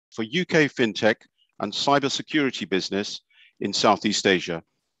for UK Fintech and cybersecurity business in Southeast Asia.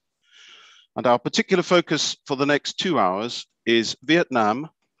 And our particular focus for the next 2 hours is Vietnam,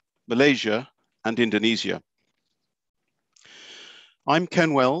 Malaysia, and Indonesia. I'm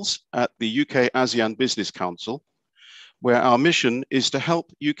Ken Wells at the UK-ASEAN Business Council, where our mission is to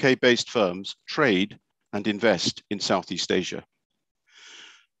help UK-based firms trade and invest in Southeast Asia.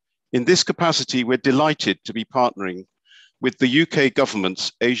 In this capacity, we're delighted to be partnering with the UK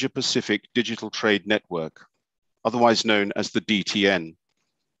government's Asia-Pacific Digital Trade Network, otherwise known as the DTN.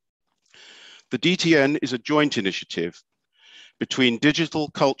 The DTN is a joint initiative between Digital,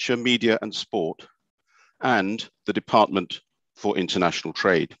 Culture, Media and Sport and the Department for International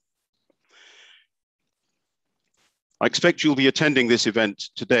Trade. I expect you'll be attending this event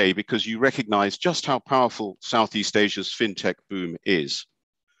today because you recognize just how powerful Southeast Asia's fintech boom is.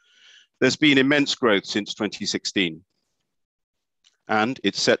 There's been immense growth since 2016, and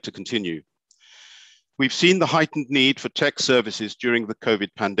it's set to continue. We've seen the heightened need for tech services during the COVID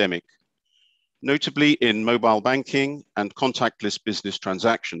pandemic, notably in mobile banking and contactless business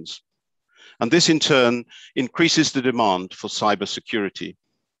transactions. And this in turn increases the demand for cybersecurity.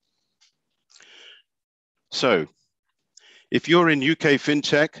 So, if you're in UK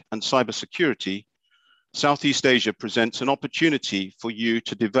fintech and cybersecurity, Southeast Asia presents an opportunity for you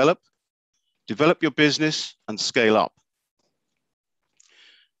to develop your business and scale up.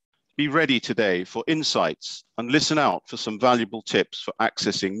 Be ready today for insights and listen out for some valuable tips for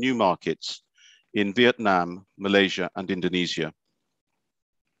accessing new markets in Vietnam, Malaysia, and Indonesia.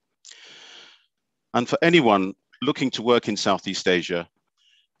 And for anyone looking to work in Southeast Asia,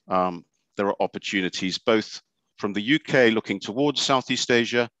 there are opportunities both from the UK looking towards Southeast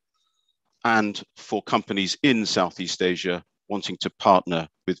Asia and for companies in Southeast Asia wanting to partner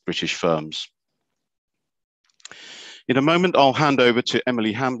with British firms. In a moment, I'll hand over to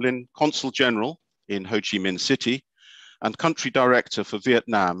Emily Hamblin, Consul General in Ho Chi Minh City and Country Director for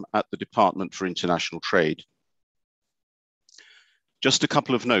Vietnam at the Department for International Trade. Just a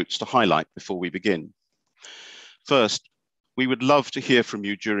couple of notes to highlight before we begin. First, we would love to hear from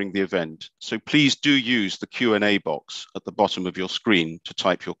you during the event, so please do use the Q&A box at the bottom of your screen to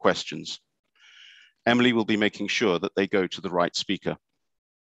type your questions. Emily will be making sure that they go to the right speaker.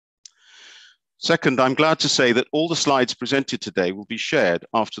 Second, I'm glad to say that all the slides presented today will be shared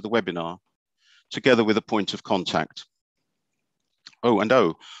after the webinar, together with a point of contact.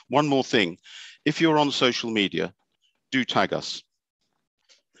 One more thing. If you're on social media, do tag us.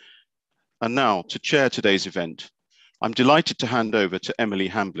 And now, to chair today's event, I'm delighted to hand over to Emily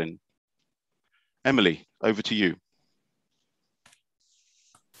Hamblin. Emily, over to you.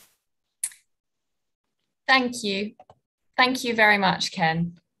 Thank you. Thank you very much,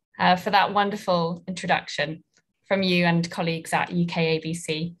 Ken, for that wonderful introduction from you and colleagues at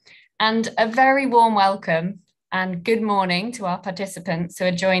UK-ABC. And a very warm welcome and good morning to our participants who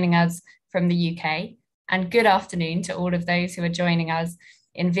are joining us from the UK, and good afternoon to all of those who are joining us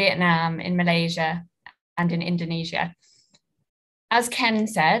in Vietnam, in Malaysia, and in Indonesia. As Ken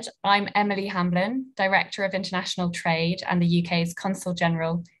said, I'm Emily Hamblin, Director of International Trade and the UK's Consul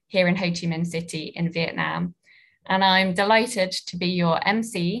General here in Ho Chi Minh City in Vietnam. And I'm delighted to be your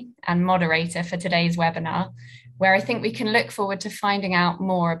MC and moderator for today's webinar, where I think we can look forward to finding out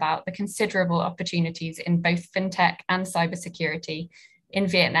more about the considerable opportunities in both fintech and cybersecurity in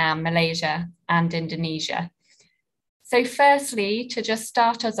Vietnam, Malaysia, and Indonesia. So firstly, to just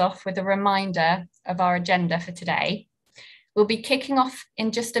start us off with a reminder of our agenda for today, we'll be kicking off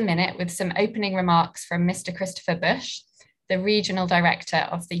in just a minute with some opening remarks from Mr. Christopher Bush, the Regional Director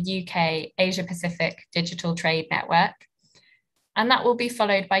of the UK Asia-Pacific Digital Trade Network. And that will be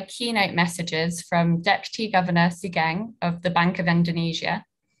followed by keynote messages from Deputy Governor Sugeng of the Bank of Indonesia,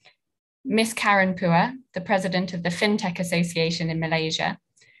 Ms. Karen Pua, the President of the Fintech Association in Malaysia,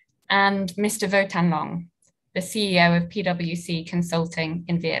 and Mr. Vo Tan Long, the CEO of PwC Consulting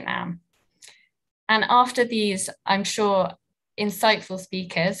in Vietnam. And after these, I'm sure, insightful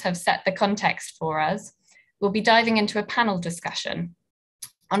speakers have set the context for us, we'll be diving into a panel discussion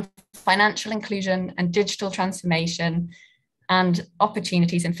on financial inclusion and digital transformation and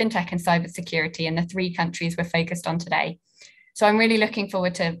opportunities in fintech and cybersecurity in the 3 countries we're focused on today. So I'm really looking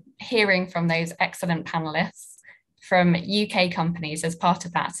forward to hearing from those excellent panelists from UK companies as part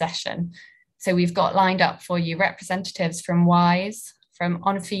of that session. So we've got lined up for you representatives from Wise, from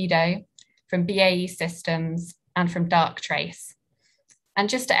Onfido, from BAE Systems, and from Darktrace. And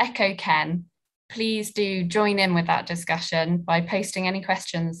just to echo Ken, please do join in with that discussion by posting any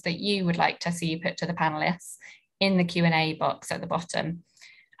questions that you would like to see put to the panelists in the Q&A box at the bottom.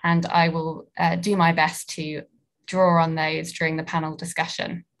 And I will do my best to draw on those during the panel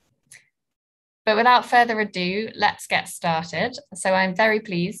discussion. But without further ado, let's get started. So I'm very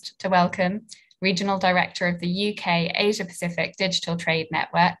pleased to welcome Regional Director of the UK Asia Pacific Digital Trade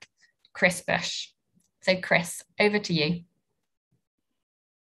Network, Chris Bush. So Chris, over to you.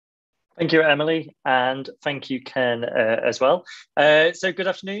 Thank you, Emily, and thank you, Ken, as well. So good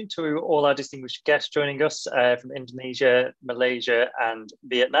afternoon to all our distinguished guests joining us from Indonesia, Malaysia, and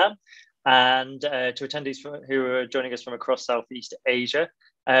Vietnam, and to attendees who are joining us from across Southeast Asia.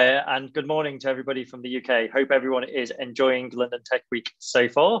 And good morning to everybody from the UK. Hope everyone is enjoying London Tech Week so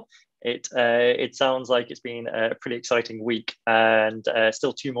far. It sounds like it's been a pretty exciting week, and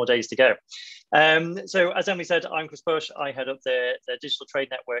still 2 more days to go. So as Emily said, I'm Chris Bush. I head up the Digital Trade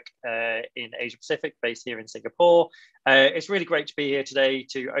Network in Asia Pacific, based here in Singapore. It's really great to be here today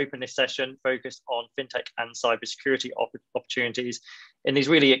to open this session focused on fintech and cybersecurity opportunities in these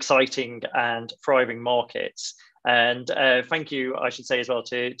really exciting and thriving markets. And thank you, I should say as well,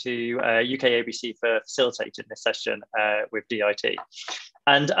 to UK-ABC for facilitating this session with DIT.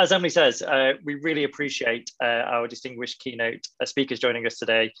 And as Emily says, we really appreciate our distinguished keynote speakers joining us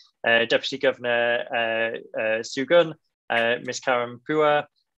today, Deputy Governor Sugun, Ms. Karen Pua,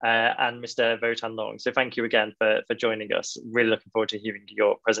 and Mr. Votan Long. So thank you again for joining us. Really looking forward to hearing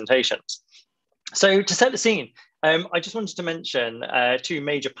your presentations. So to set the scene, I just wanted to mention 2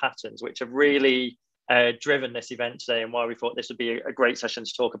 major patterns which have really driven this event today, and why we thought this would be a great session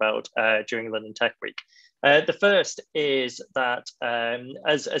to talk about during London Tech Week. The first is that,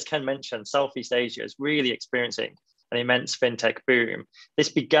 as Ken mentioned, Southeast Asia is really experiencing an immense fintech boom. This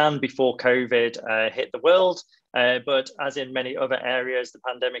began before COVID hit the world, but as in many other areas, the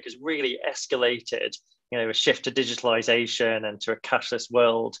pandemic has really escalated, a shift to digitalization and to a cashless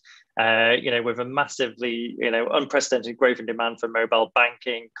world, with a massively, unprecedented growth in demand for mobile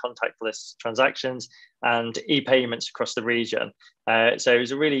banking, contactless transactions, and e-payments across the region. So it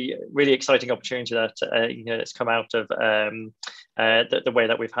was a really, really exciting opportunity that, that's come out of the way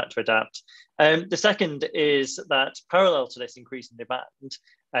that we've had to adapt. The second is that parallel to this increase in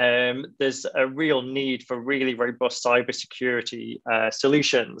demand, there's a real need for really robust cybersecurity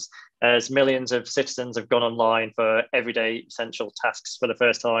solutions, as millions of citizens have gone online for everyday essential tasks for the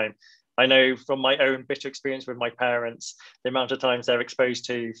first time. I know from my own bitter experience with my parents, the amount of times they're exposed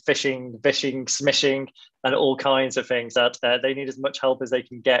to phishing, smishing, and all kinds of things that they need as much help as they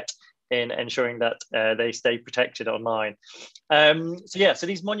can get in ensuring that they stay protected online. So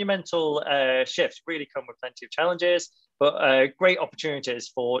these monumental shifts really come with plenty of challenges, but great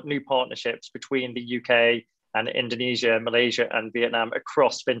opportunities for new partnerships between the UK and Indonesia, Malaysia, and Vietnam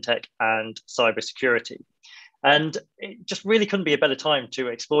across fintech and cybersecurity. And it just really couldn't be a better time to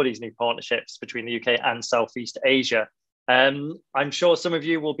explore these new partnerships between the UK and Southeast Asia. I'm sure some of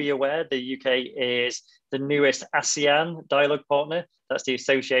you will be aware the UK is the newest ASEAN dialogue partner. That's the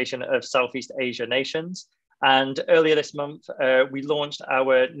Association of Southeast Asia Nations. And earlier this month, we launched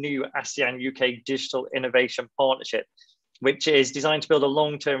our new ASEAN UK Digital Innovation Partnership, which is designed to build a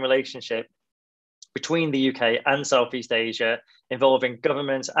long-term relationship between the UK and Southeast Asia, involving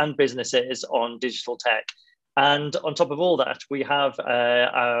governments and businesses on digital tech. And on top of all that, we have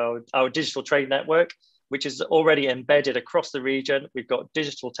our digital trade network, which is already embedded across the region. We've got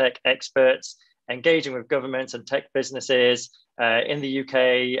digital tech experts engaging with governments and tech businesses in the UK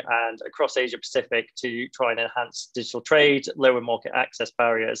and across Asia Pacific to try and enhance digital trade, lower market access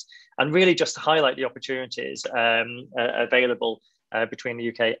barriers, and really just to highlight the opportunities available between the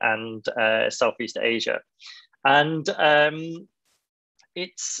UK and Southeast Asia. And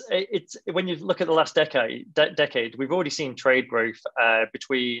it's when you look at the last decade, we've already seen trade growth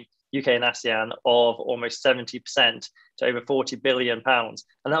between UK and ASEAN of almost 70% to over £40 billion. And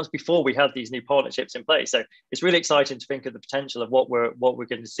that was before we had these new partnerships in place. So it's really exciting to think of the potential of what we're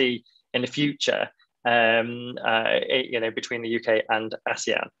going to see in the future, between the UK and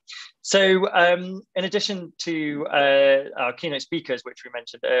ASEAN. So in addition to our keynote speakers, which we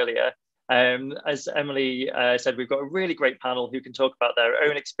mentioned earlier, as Emily said, we've got a really great panel who can talk about their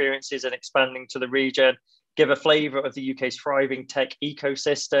own experiences in expanding to the region, give a flavour of the UK's thriving tech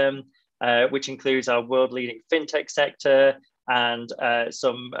ecosystem, which includes our world-leading fintech sector and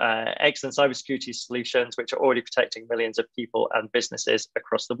some excellent cybersecurity solutions, which are already protecting millions of people and businesses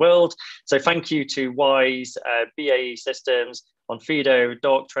across the world. So thank you to Wise, BAE Systems, Onfido,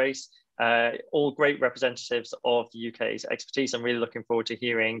 Darktrace, all great representatives of the UK's expertise. I'm really looking forward to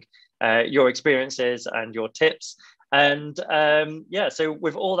hearing your experiences and your tips. And so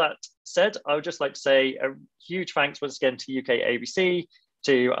with all that said, I would just like to say a huge thanks once again to UK-ABC,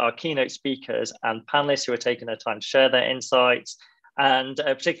 to our keynote speakers and panelists who are taking their time to share their insights. And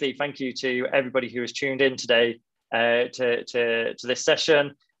particularly thank you to everybody who has tuned in today to this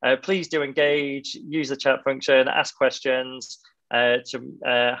session. please do engage, use the chat function, ask questions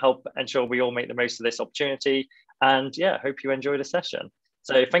to help ensure we all make the most of this opportunity. And yeah, hope you enjoy the session.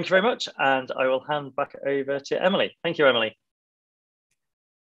 So thank you very much. And I will hand back over to Emily. Thank you, Emily.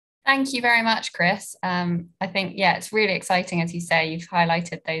 Thank you very much, Chris. I think, yeah, it's really exciting, as you say, you've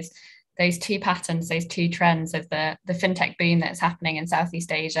highlighted those two patterns, those two trends of the fintech boom that's happening in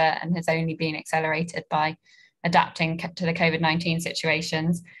Southeast Asia and has only been accelerated by adapting to the COVID-19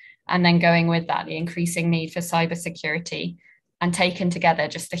 situations. And then going with that, the increasing need for cybersecurity, and taken together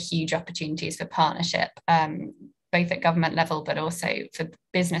just the huge opportunities for partnership, both at government level, but also for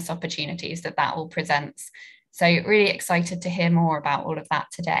business opportunities that all presents. So really excited to hear more about all of that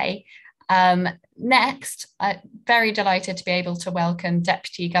today. Next, very delighted to be able to welcome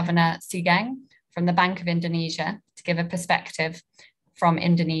Deputy Governor Sugeng from the Bank of Indonesia to give a perspective from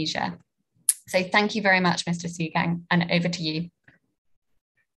Indonesia. So thank you very much, Mr. Sugeng, and over to you.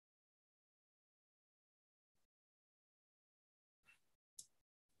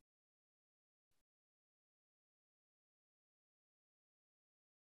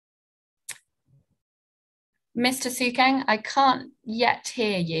 Mr. Sugeng, I can't yet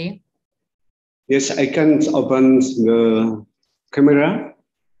hear you. Yes, I can open the camera.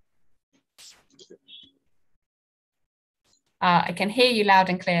 I can hear you loud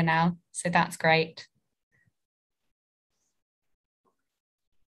and clear now, so that's great.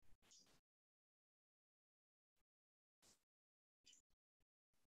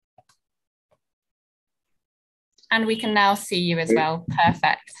 And we can now see you as well.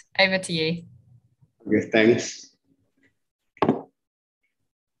 Perfect. Over to you. Okay, thanks.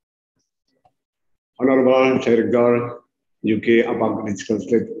 Honorable Director, UK-ASEAN Digital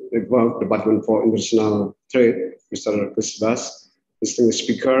Trade Network, Department for International Trade, Mr. Chris Bass, distinguished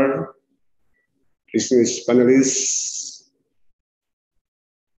speaker, distinguished panelists,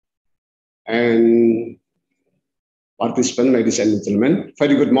 and participants, ladies and gentlemen.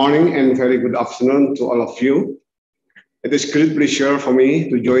 Very good morning and very good afternoon to all of you. It is a great pleasure for me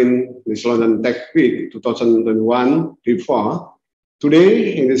to join this London Tech Week 2021 before.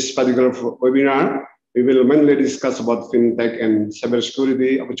 Today, in this particular webinar, we will mainly discuss about fintech and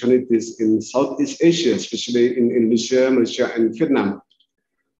cybersecurity opportunities in Southeast Asia, especially in Indonesia, Malaysia, and Vietnam.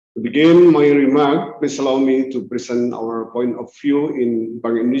 To begin my remark, please allow me to present our point of view in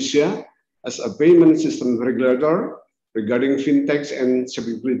Bank Indonesia as a payment system regulator regarding fintechs and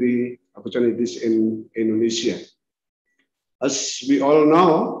cybersecurity opportunities in Indonesia. As we all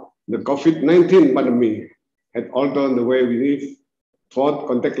know, the COVID-19 pandemic had altered the way we live, both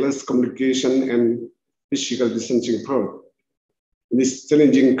contactless communication and physical distancing approach. In this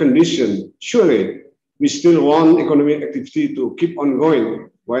challenging condition, surely we still want economic activity to keep on going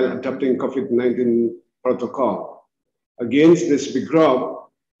while adopting COVID-19 protocol. Against this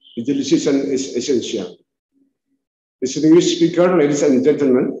backdrop, digitalization is essential. Distinguished speaker, ladies and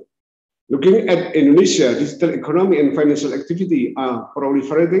gentlemen, looking at Indonesia, digital economy and financial activity are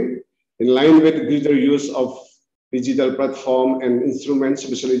proliferating in line with greater use of digital platform and instruments,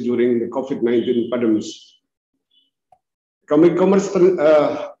 especially during the COVID-19 pandemic.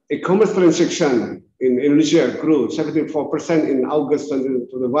 E-commerce transaction in Indonesia grew 74% in August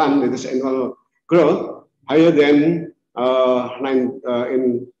 2021. It is annual growth higher than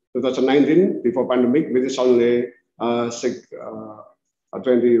in 2019 before pandemic, which is only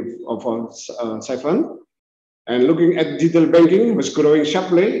 20.7, and looking at digital banking was growing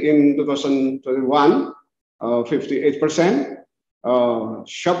sharply in 2021, 58%.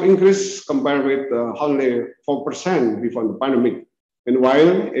 Sharp increase compared with only 4% before the pandemic. And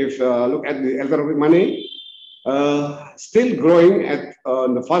while if look at the electronic money, still growing at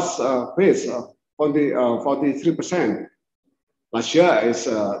the fast pace, 43%. Last year is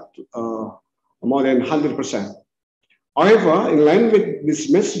more than 100%. However, in line with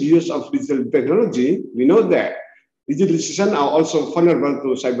this massive use of digital technology, we know that digitalization are also vulnerable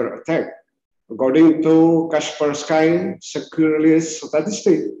to cyber attack. According to Kaspersky Securities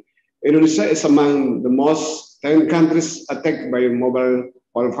statistic, Indonesia is among the most 10 countries attacked by mobile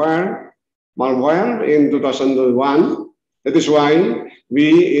malware in 2001. That is why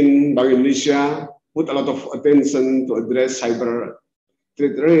we in Bank Indonesia put a lot of attention to address cyber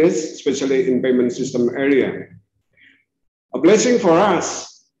threat risk, especially in payment system area. A blessing for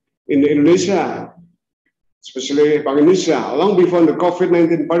us in Indonesia, especially Bank Indonesia, long before the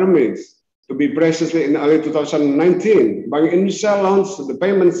COVID-19 pandemic. To be precisely, in early 2019, Bank Indonesia launched the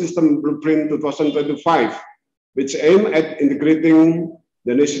Payment System Blueprint 2025, which aimed at integrating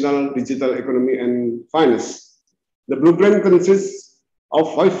the national digital economy and finance. The blueprint consists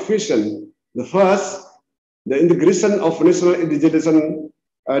of 5 visions. The first, the integration of national digitalization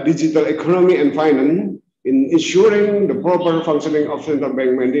digital economy and finance in ensuring the proper functioning of central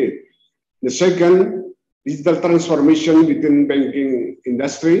bank mandate. The second, digital transformation within banking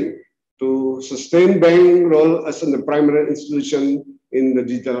industry to sustain bank role as the primary institution in the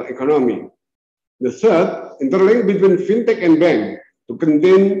digital economy. The third, interlink between fintech and bank to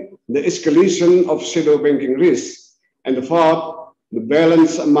contain the escalation of shadow banking risks. And the fourth, the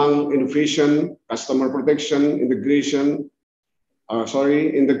balance among innovation, customer protection, integrity,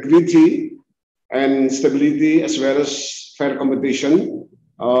 and stability, as well as fair competition.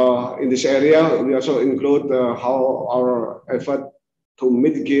 In this area, we also include how our effort to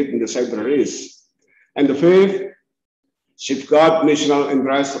mitigate the cyber risk. And the fifth, safeguard national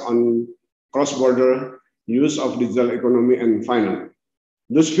interest on cross-border use of digital economy and finance.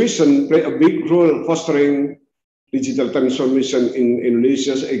 This vision play a big role fostering digital transformation in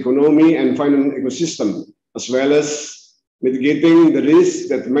Indonesia's economy and finance ecosystem, as well as mitigating the risks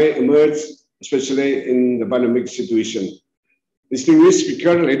that may emerge, especially in the pandemic situation. Distinguished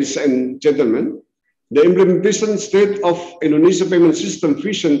speaker, ladies and gentlemen, the implementation state of Indonesia Payment System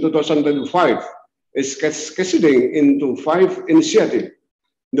Vision 2025 is cascading into 5 initiatives.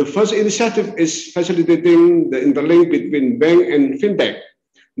 The first initiative is facilitating the interlink between bank and fintech.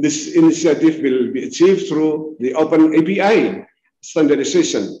 This initiative will be achieved through the open API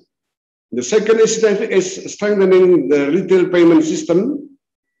standardization. The second initiative is strengthening the retail payment system.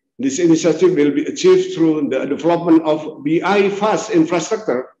 This initiative will be achieved through the development of BI fast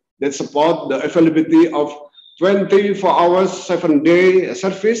infrastructure that support the availability of 24 hours, 7-day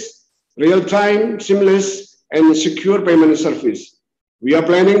service, real-time, seamless, and secure payment service. We are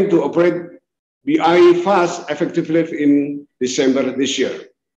planning to operate BI fast effectively in December this year.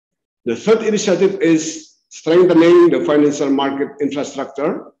 The third initiative is strengthening the financial market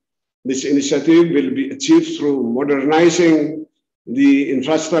infrastructure. This initiative will be achieved through modernizing the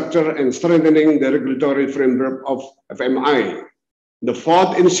infrastructure and strengthening the regulatory framework of FMI. The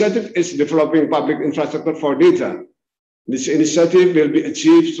fourth initiative is developing public infrastructure for data. This initiative will be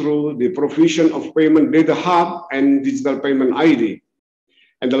achieved through the provision of payment data hub and digital payment ID.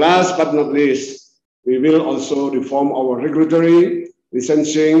 And the last but not least, we will also reform our regulatory,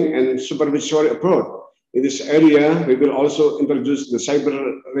 licensing, and supervisory approach. In this area, we will also introduce the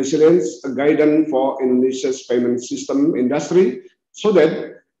cyber resilience guidance for Indonesia's payment system industry so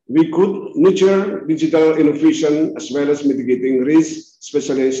that we could nurture digital innovation as well as mitigating risks,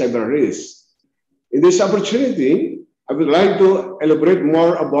 especially cyber risks. In this opportunity, I would like to elaborate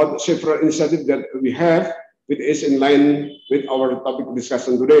more about several initiatives that we have, which is in line with our topic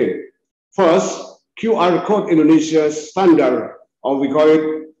discussion today. First, QR Code Indonesia's standard, or we call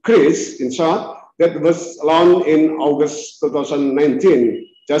it CRIS in short, that was launched in August 2019,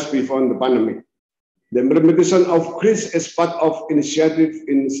 just before the pandemic. The implementation of CRIS is part of initiative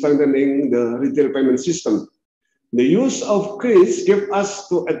in strengthening the retail payment system. The use of CRIS gives us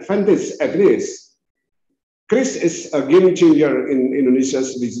two advantages at least. CRIS is a game changer in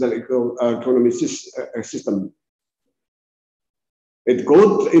Indonesia's digital economy system. It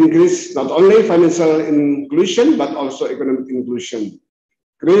could increase not only financial inclusion, but also economic inclusion.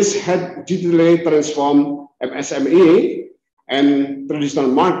 CRIS had digitally transformed MSME and traditional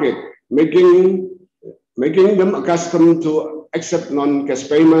market, making them accustomed to accept non-cash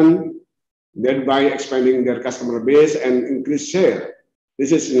payment, thereby expanding their customer base and increase share.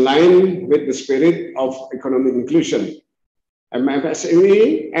 This is in line with the spirit of economic inclusion.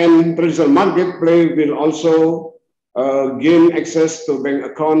 MSME and traditional marketplace will also gain access to bank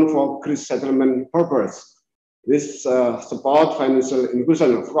account for CRIS settlement purpose. This support financial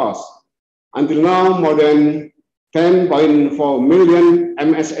inclusion, of course. Until now, more than 10.4 million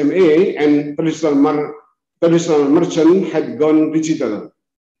MSME and traditional merchant had gone digital.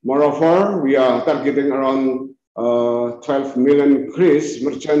 Moreover, we are targeting around 12 million CRIS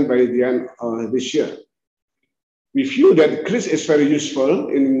merchant by the end of this year. We feel that CRIS is very useful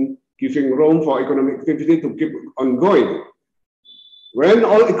in giving room for economic activity to keep ongoing. When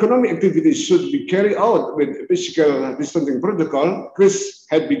all economic activities should be carried out with physical distancing protocol, CRIS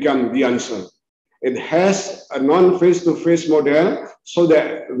had become the answer. It has a non-face-to-face model so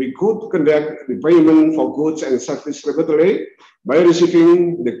that we could conduct the payment for goods and services remotely by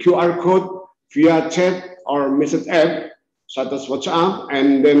receiving the QR code via chat or message app, such as WhatsApp,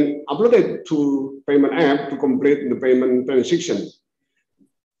 and then upload it to payment app to complete the payment transaction.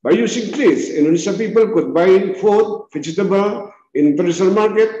 By using CRIS, Indonesian people could buy food, vegetable in traditional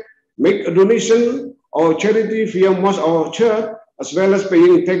market, make a donation or charity via mosque or church, as well as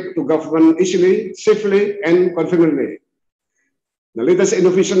paying tax to government easily, safely, and conveniently. The latest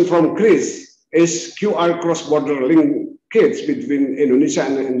innovation from CRIS is QR cross-border link kids between Indonesia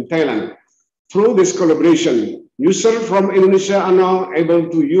and Thailand. Through this collaboration, users from Indonesia are now able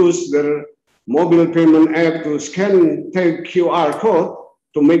to use their mobile payment app to scan the QR code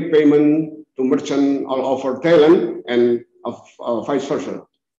to make payment to merchants all over Thailand and vice versa.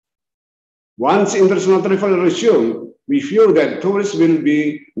 Once international travel resumes, we feel that tourism will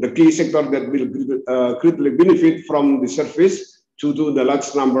be the key sector that will greatly benefit from the service due to the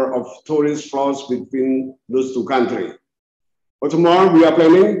large number of tourist flows between those two countries. Furthermore, we are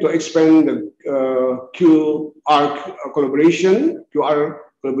planning to expand the QR collaboration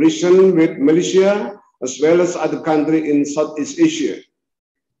with Malaysia as well as other countries in Southeast Asia.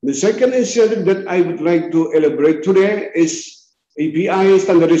 The second initiative that I would like to elaborate today is API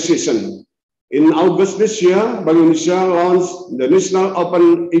standardization. In August this year, Bank Indonesia launched the National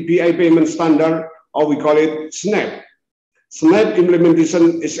Open API Payment Standard, or we call it SNAP. SNAP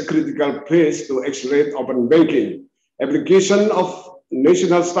implementation is a critical phase to accelerate open banking. Application of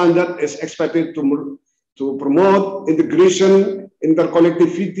national standard is expected to promote integration,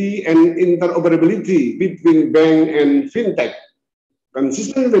 interconnectivity, and interoperability between bank and fintech.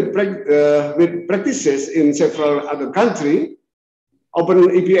 Consistent with practices in several other countries,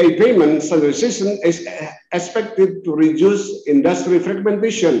 open API payment standardization is expected to reduce industry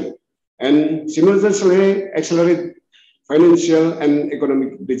fragmentation and simultaneously accelerate financial and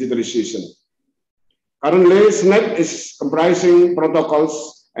economic digitalization. Currently, SNAP is comprising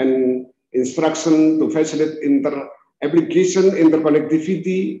protocols and instructions to facilitate application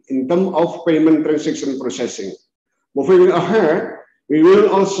interconnectivity in terms of payment transaction processing. Moving ahead, we will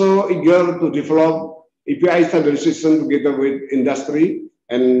also eager to develop API standardization together with industry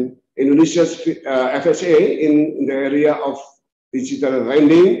and Indonesia's FSA in the area of digital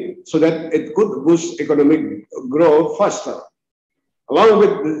lending so that it could boost economic growth faster. Along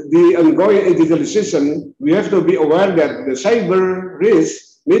with the ongoing digitalization, we have to be aware that the cyber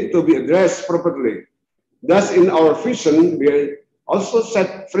risks need to be addressed properly. Thus, in our vision, we also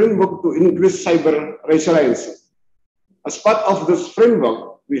set framework to increase cyber resilience. As part of this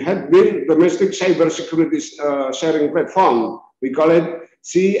framework, we have built domestic cyber security sharing platform. We call it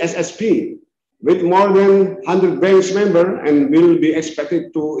CSSP, with more than 100 banks members and will be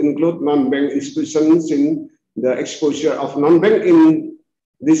expected to include non-bank institutions in the exposure of non-bank in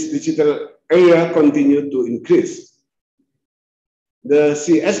this digital area continue to increase. The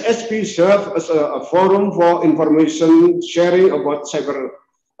CSSP serves as a forum for information sharing about cyber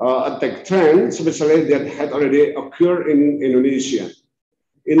attack trends, especially that had already occurred in Indonesia.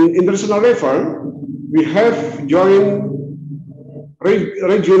 In international level, we have joined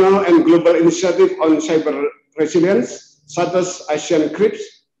regional and global initiatives on cyber resilience, such as ASEAN CRIPS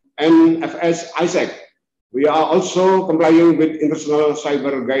and ASEC. We are also complying with international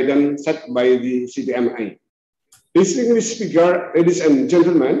cyber guidance set by the CTMI. Distinguished speaker, ladies and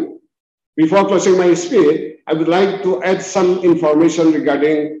gentlemen, before closing my speech, I would like to add some information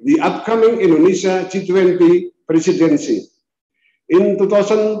regarding the upcoming Indonesia G20 presidency. In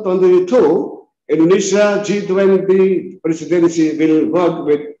 2022, Indonesia G20 presidency will work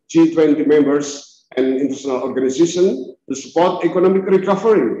with G20 members and international organizations to support economic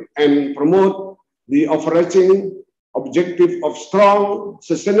recovery and promote the overarching objective of strong,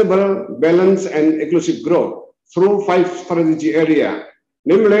 sustainable, balanced, and inclusive growth through 5 strategy areas,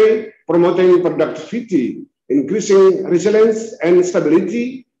 namely promoting productivity, increasing resilience and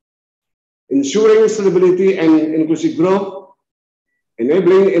stability, ensuring stability and inclusive growth,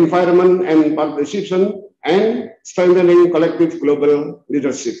 enabling environment and participation, and strengthening collective global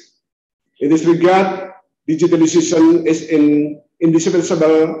leadership. In this regard, digitalization is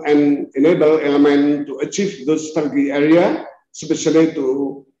indispensable and enable element to achieve those strategy areas, especially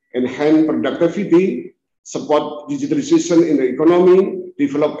to enhance productivity, support digitalization in the economy,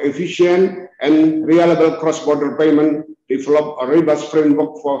 develop efficient and reliable cross-border payment, develop a robust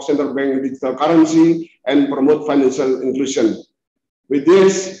framework for central bank digital currency, and promote financial inclusion. With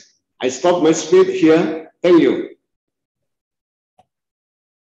this, I stop my speech here. Thank you.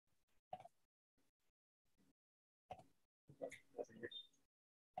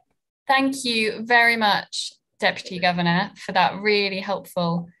 Thank you very much, Deputy Governor, for that really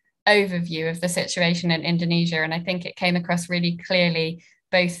helpful overview of the situation in Indonesia. And I think it came across really clearly,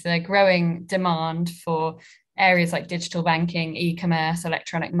 both the growing demand for areas like digital banking, e-commerce,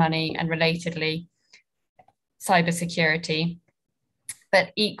 electronic money, and relatedly, cybersecurity,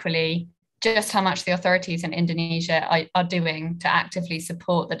 but equally, just how much the authorities in Indonesia are doing to actively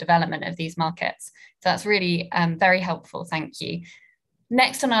support the development of these markets. So that's really very helpful, thank you.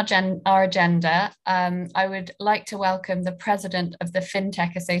 Next on our agenda, I would like to welcome the President of the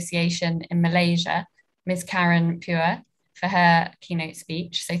Fintech Association in Malaysia, Ms. Karen Pure, for her keynote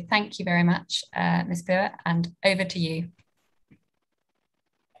speech. So thank you very much, Ms. Bua, and over to you.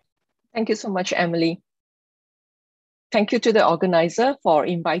 Thank you so much, Emily. Thank you to the organizer for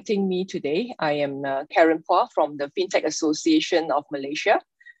inviting me today. I am Karen Phua from the Fintech Association of Malaysia.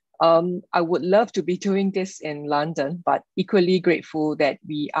 I would love to be doing this in London, but equally grateful that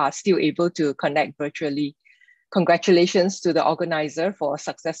we are still able to connect virtually. Congratulations to the organizer for a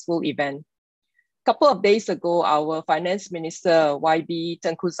successful event. A couple of days ago, our Finance Minister, YB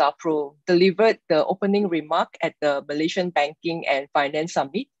Tengku Zafrul, delivered the opening remark at the Malaysian Banking and Finance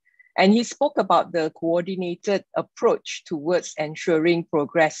Summit. And he spoke about the coordinated approach towards ensuring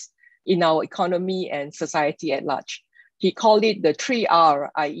progress in our economy and society at large. He called it the 3R,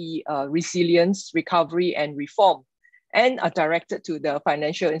 i.e. Resilience, recovery, and reform, and are directed to the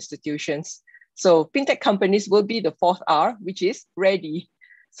financial institutions. So fintech companies will be the 4th R, which is ready.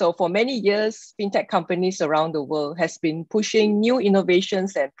 So for many years, fintech companies around the world has been pushing new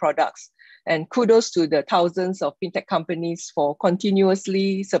innovations and products. And kudos to the thousands of fintech companies for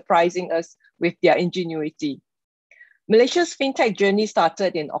continuously surprising us with their ingenuity. Malaysia's fintech journey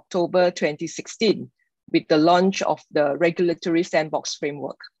started in October 2016 with the launch of the regulatory sandbox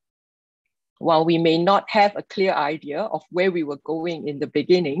framework. While we may not have a clear idea of where we were going in the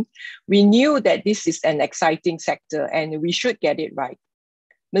beginning, we knew that this is an exciting sector and we should get it right.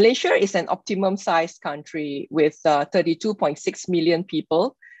 Malaysia is an optimum sized country with 32.6 million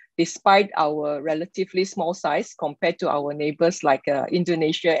people, despite our relatively small size compared to our neighbors like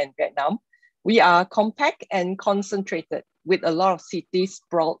Indonesia and Vietnam. We are compact and concentrated with a lot of cities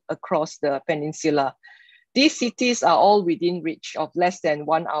sprawled across the peninsula. These cities are all within reach of less than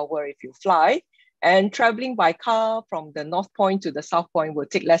 1 hour if you fly, and traveling by car from the North Point to the South Point will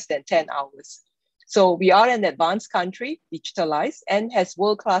take less than 10 hours. So we are an advanced country, digitalized, and has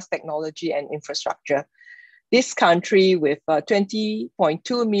world-class technology and infrastructure. This country with 20.2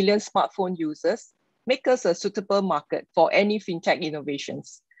 million smartphone users make us a suitable market for any fintech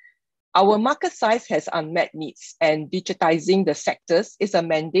innovations. Our market size has unmet needs, and digitizing the sectors is a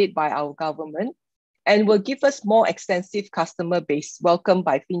mandate by our government and will give us more extensive customer base welcomed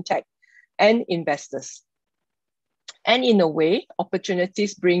by fintech and investors. And in a way,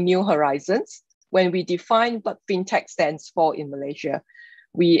 opportunities bring new horizons. When we define what fintech stands for in Malaysia,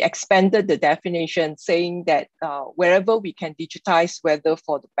 we expanded the definition saying that wherever we can digitize, whether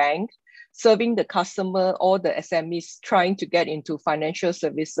for the bank, serving the customer or the SMEs trying to get into financial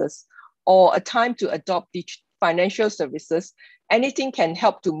services, or a time to adopt financial services, anything can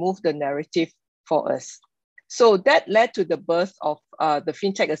help to move the narrative for us. So that led to the birth of the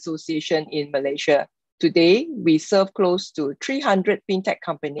Fintech Association in Malaysia. Today, we serve close to 300 fintech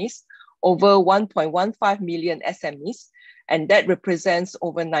companies, over 1.15 million SMEs, and that represents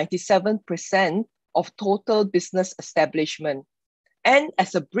over 97% of total business establishment. And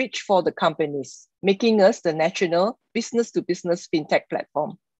as a bridge for the companies, making us the national business-to-business fintech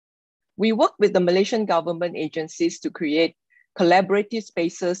platform. We work with the Malaysian government agencies to create collaborative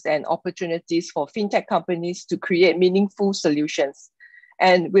spaces and opportunities for fintech companies to create meaningful solutions.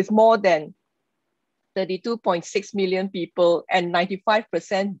 And with more than 32.6 million people and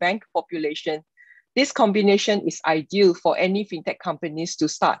 95% bank population, this combination is ideal for any fintech companies to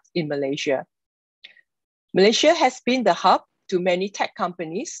start in Malaysia. Malaysia has been the hub to many tech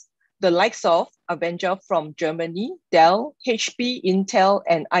companies, the likes of Avenger from Germany, Dell, HP, Intel,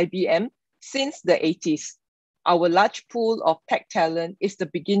 and IBM since the 80s. Our large pool of tech talent is the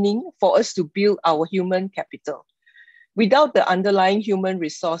beginning for us to build our human capital. Without the underlying human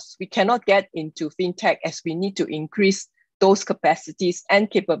resource, we cannot get into fintech as we need to increase those capacities and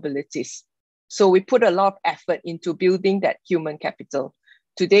capabilities. So we put a lot of effort into building that human capital.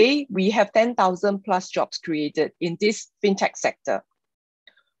 Today, we have 10,000 plus jobs created in this fintech sector.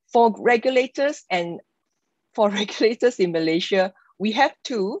 For regulators in Malaysia, we have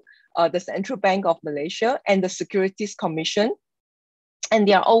two, the Central Bank of Malaysia and the Securities Commission, and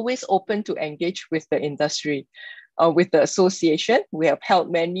they are always open to engage with the industry. With the association, we have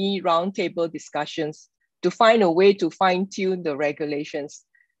held many roundtable discussions to find a way to fine-tune the regulations.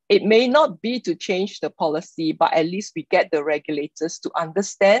 It may not be to change the policy, but at least we get the regulators to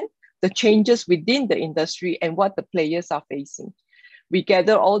understand the changes within the industry and what the players are facing. We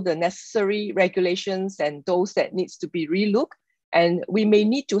gather all the necessary regulations and those that needs to be relooked, and we may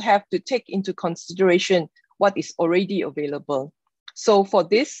need to have to take into consideration what is already available. So for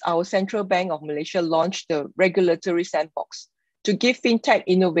this, our Central Bank of Malaysia launched the regulatory sandbox to give fintech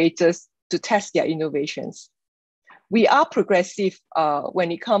innovators to test their innovations. We are progressive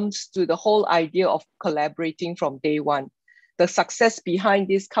when it comes to the whole idea of collaborating from day one. The success behind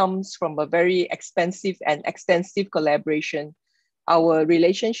this comes from a very expensive and extensive collaboration. Our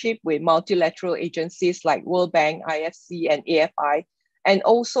relationship with multilateral agencies like World Bank, IFC, and AFI, and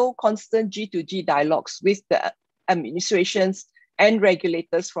also constant G2G dialogues with the administrations and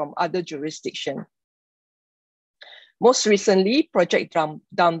regulators from other jurisdictions. Most recently, Project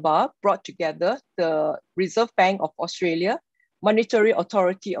Dunbar brought together the Reserve Bank of Australia, Monetary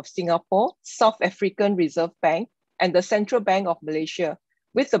Authority of Singapore, South African Reserve Bank, and the Central Bank of Malaysia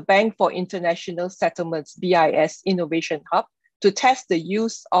with the Bank for International Settlements, BIS Innovation Hub, to test the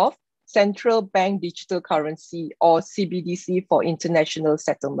use of Central Bank Digital Currency, or CBDC, for international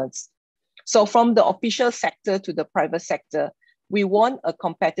settlements. So from the official sector to the private sector, we want a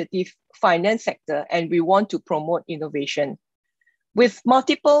competitive finance sector and we want to promote innovation. With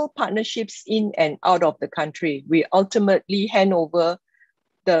multiple partnerships in and out of the country, we ultimately hand over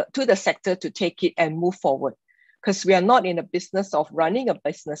to the sector to take it and move forward. Because we are not in the business of running a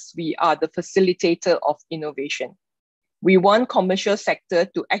business, we are the facilitator of innovation. We want commercial sector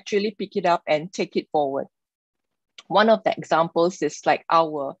to actually pick it up and take it forward. One of the examples is like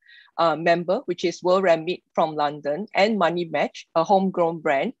our member, which is World Remit from London, and Money Match, a homegrown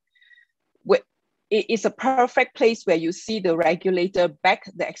brand. It is a perfect place where you see the regulator back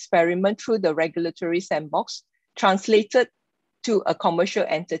the experiment through the regulatory sandbox, translated to a commercial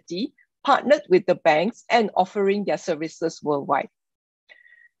entity, partnered with the banks and offering their services worldwide.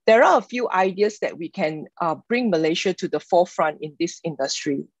 There are a few ideas that we can bring Malaysia to the forefront in this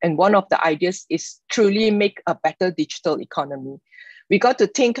industry. And one of the ideas is truly make a better digital economy. We got to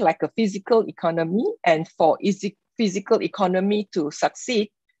think like a physical economy, and for physical economy to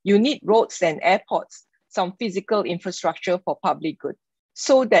succeed, you need roads and airports, some physical infrastructure for public good,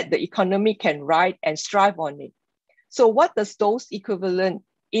 so that the economy can ride and strive on it. So what does those equivalent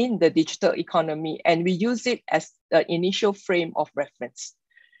in the digital economy? And we use it as the initial frame of reference.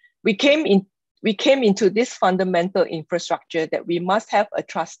 We came into this fundamental infrastructure that we must have a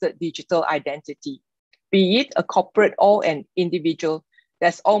trusted digital identity, be it a corporate or an individual.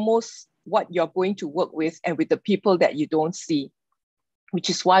 That's almost what you're going to work with and with the people that you don't see, which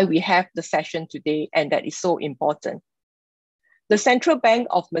is why we have the session today, and that is so important. The Central Bank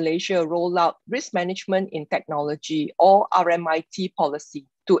of Malaysia rolled out risk management in technology, or RMIT policy,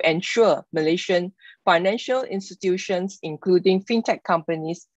 to ensure Malaysian financial institutions, including fintech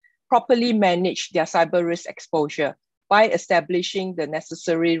companies, properly manage their cyber risk exposure by establishing the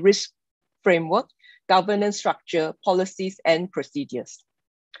necessary risk framework, governance structure, policies, and procedures.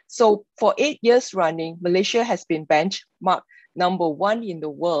 So for 8 years running, Malaysia has been benchmarked #1 in the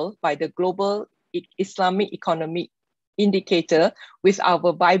world by the Global Islamic Economic Indicator, with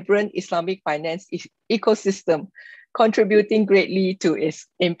our vibrant Islamic finance ecosystem contributing greatly to its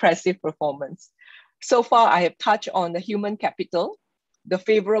impressive performance. So far, I have touched on the human capital, the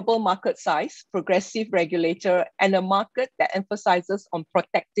favorable market size, progressive regulator, and a market that emphasizes on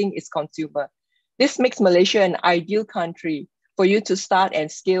protecting its consumer. This makes Malaysia an ideal country for you to start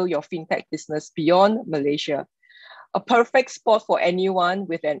and scale your fintech business beyond Malaysia. A perfect spot for anyone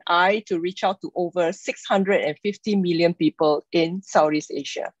with an eye to reach out to over 650 million people in Southeast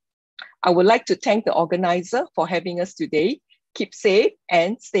Asia. I would like to thank the organizer for having us today. Keep safe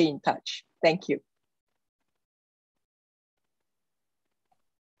and stay in touch. Thank you.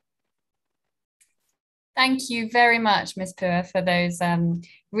 Thank you very much, Ms. Pua, for those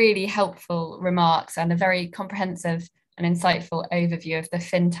really helpful remarks and a very comprehensive and insightful overview of the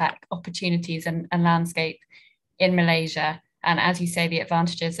fintech opportunities and landscape in Malaysia. And as you say, the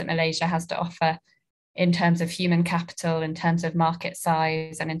advantages that Malaysia has to offer in terms of human capital, in terms of market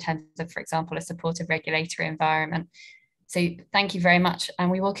size, and in terms of, for example, a supportive regulatory environment. So thank you very much.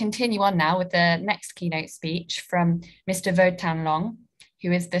 And we will continue on now with the next keynote speech from Mr. Vo Tan Long,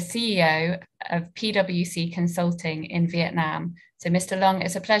 who is the CEO of PwC Consulting in Vietnam. So Mr. Long,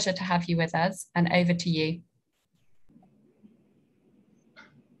 it's a pleasure to have you with us, and over to you.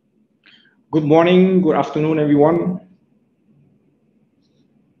 Good morning, good afternoon, everyone.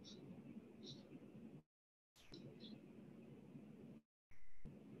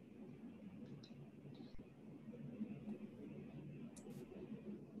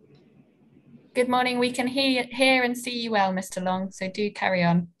 Good morning. We can hear and see you well, Mr. Long, so do carry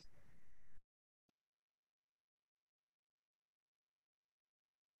on.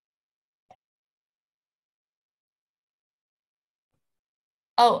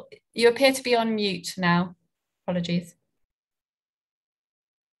 Oh, you appear to be on mute now. Apologies.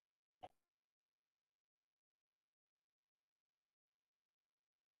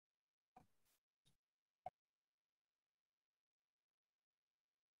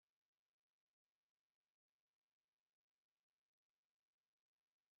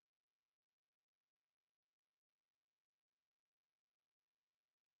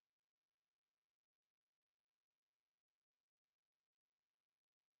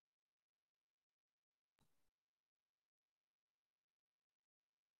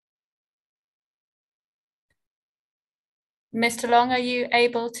 Mr. Long, are you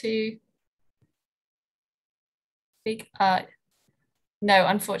able to speak? No,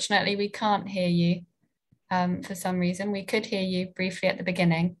 unfortunately, we can't hear you for some reason. We could hear you briefly at the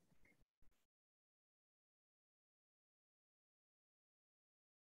beginning.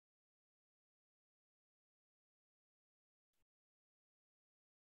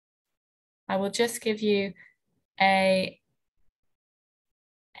 I will just give you a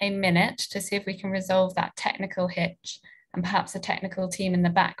minute to see if we can resolve that technical hitch, and perhaps the technical team in the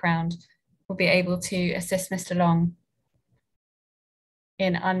background will be able to assist Mr. Long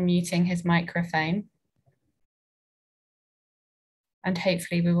in unmuting his microphone. And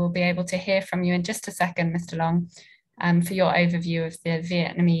hopefully we will be able to hear from you in just a second, Mr. Long, for your overview of the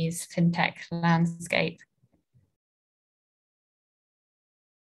Vietnamese fintech landscape.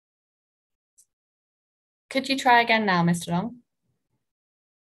 Could you try again now, Mr. Long?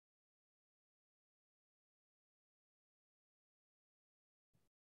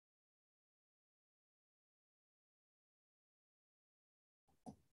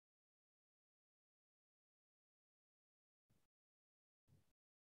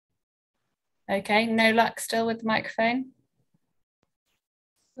 Okay, no luck still with the microphone?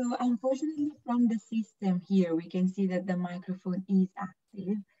 So unfortunately from the system here, we can see that the microphone is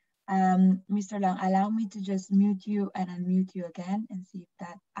active. Mr. Long, allow me to just mute you and unmute you again and see if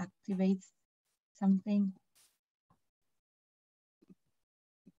that activates something.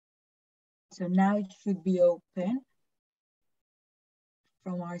 So now it should be open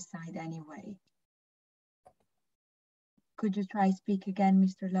from our side anyway. Could you try speak again,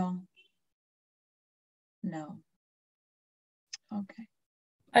 Mr. Long? No. Okay.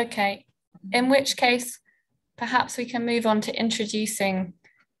 Okay, in which case, perhaps we can move on to introducing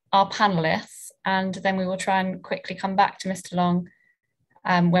our panelists, and then we will try and quickly come back to Mr. Long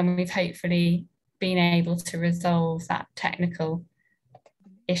when we've hopefully been able to resolve that technical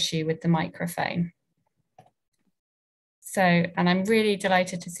issue with the microphone. So, and I'm really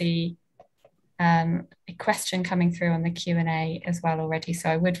delighted to see a question coming through on the Q&A as well already. So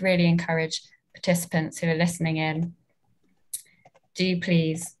I would really encourage participants who are listening in, do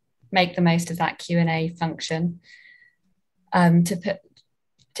please make the most of that Q&A function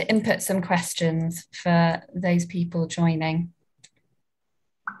to input some questions for those people joining.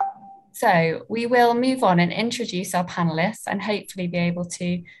 So we will move on and introduce our panelists and hopefully be able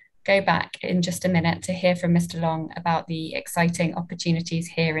to go back in just a minute to hear from Mr. Long about the exciting opportunities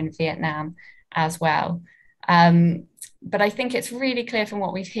here in Vietnam as well. But I think it's really clear from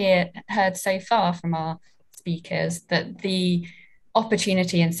what we've heard so far from our speakers that the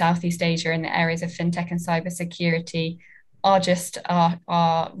opportunity in Southeast Asia in the areas of fintech and cybersecurity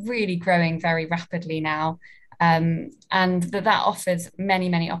are really growing very rapidly now. And that offers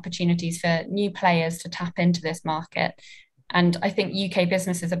many opportunities for new players to tap into this market. And I think UK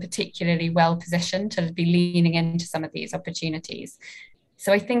businesses are particularly well positioned to be leaning into some of these opportunities.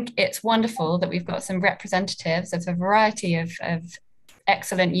 So I think it's wonderful that we've got some representatives of a variety of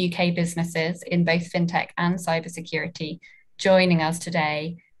excellent UK businesses in both fintech and cybersecurity joining us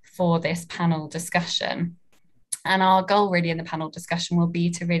today for this panel discussion. And our goal really in the panel discussion will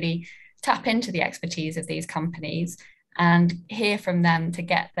be to really tap into the expertise of these companies and hear from them to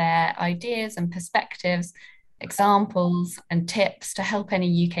get their ideas and perspectives, examples and tips to help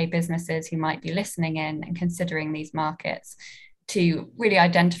any UK businesses who might be listening in and considering these markets to really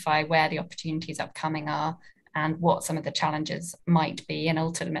identify where the opportunities upcoming are and what some of the challenges might be, and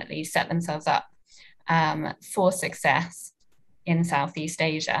ultimately set themselves up for success in Southeast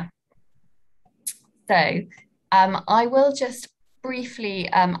Asia. So I will just briefly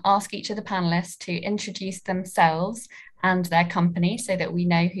ask each of the panelists to introduce themselves and their company so that we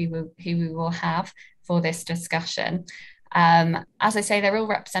know who we will have for this discussion. As I say, they're all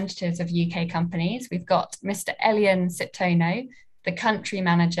representatives of UK companies. We've got Mr. Elian Sitono, the country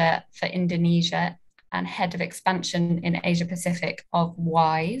manager for Indonesia and head of expansion in Asia Pacific of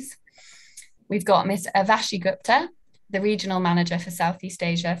WISE. We've got Ms. Avashi Gupta, the regional manager for Southeast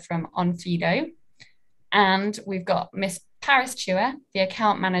Asia from Onfido. And we've got Ms. Paris Chua, the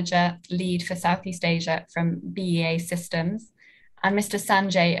account manager lead for Southeast Asia from BEA Systems, and Mr.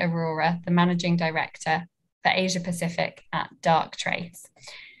 Sanjay Arora, the managing director for Asia Pacific at Darktrace.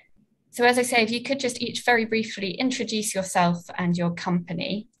 So as I say, if you could just each very briefly introduce yourself and your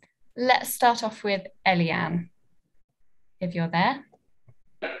company. Let's start off with Elian, if you're there.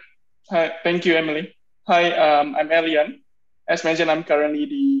 Hi, thank you, Emily. Hi, I'm Elian. As mentioned, I'm currently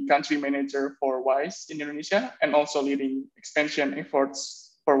the country manager for WISE in Indonesia and also leading expansion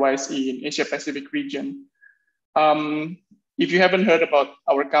efforts for WISE in Asia Pacific region. If you haven't heard about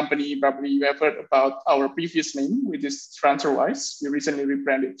our company, probably you have heard about our previous name, which is TransferWise. We recently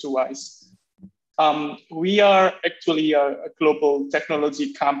rebranded to Wise. We are actually a global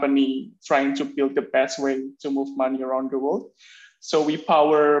technology company trying to build the best way to move money around the world. So we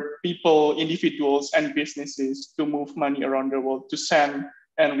power people, individuals, and businesses to move money around the world, to send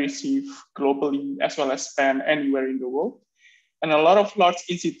and receive globally, as well as spend anywhere in the world. And a lot of large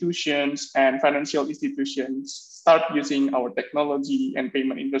institutions and financial institutions start using our technology and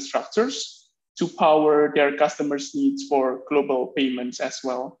payment infrastructures to power their customers' needs for global payments as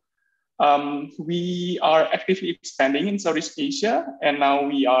well. We are actively expanding in Southeast Asia, and now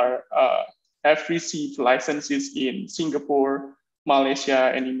we have received licenses in Singapore,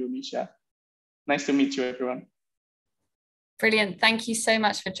 Malaysia, and Indonesia. Nice to meet you, everyone. Brilliant. Thank you so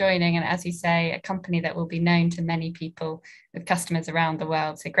much for joining. And as you say, a company that will be known to many people with customers around the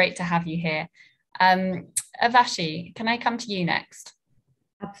world. So great to have you here. Avashi, can I come to you next?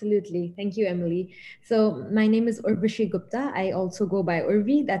 Absolutely. Thank you, Emily. So my name is Urvashi Gupta. I also go by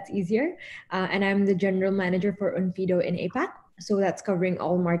Urvi, that's easier. And I'm the general manager for Unfido in APAC. So that's covering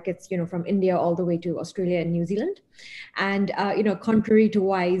all markets, from India all the way to Australia and New Zealand. And, contrary to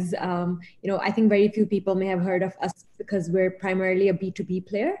Wise, I think very few people may have heard of us because we're primarily a B2B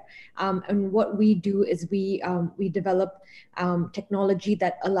player. And what we do is we develop technology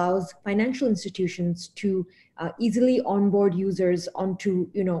that allows financial institutions to easily onboard users onto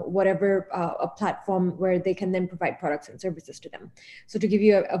whatever a platform where they can then provide products and services to them. So to give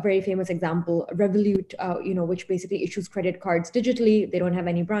you a very famous example, Revolut, which basically issues credit cards digitally, they don't have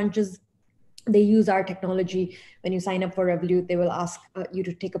any branches. They use our technology. When you sign up for Revolut, they will ask you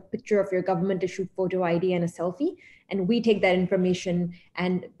to take a picture of your government issued photo ID and a selfie. And we take that information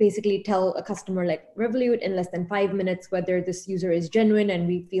and basically tell a customer like Revolut in less than 5 minutes whether this user is genuine and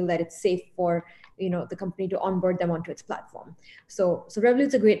we feel that it's safe for the company to onboard them onto its platform. So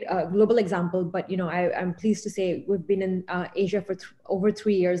Revolut's a great global example, but I'm pleased to say we've been in Asia for over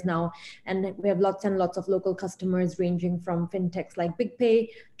 3 years now, and we have lots and lots of local customers ranging from fintechs like BigPay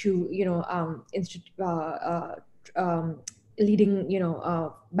to leading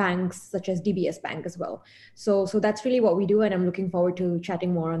banks such as DBS Bank as well. So that's really what we do, and I'm looking forward to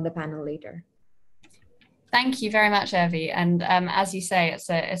chatting more on the panel later. Thank you very much, Urvi. And as you say,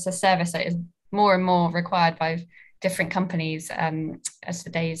 it's a service that is more and more required by different companies as the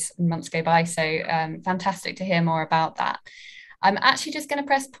days and months go by. So fantastic to hear more about that. I'm actually just going to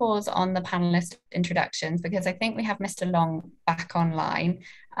press pause on the panelist introductions because I think we have Mr. Long back online.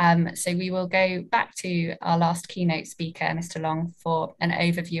 So we will go back to our last keynote speaker, Mr. Long, for an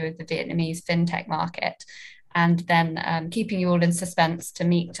overview of the Vietnamese fintech market, and then keeping you all in suspense to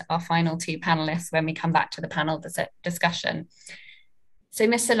meet our final two panelists when we come back to the panel discussion. So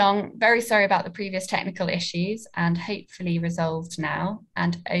Mr. Long, very sorry about the previous technical issues and hopefully resolved now,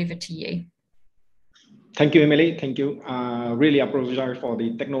 and over to you. Thank you, Emily. Thank you. Really apologize for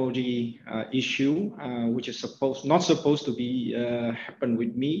the technology issue, which is not supposed to be happen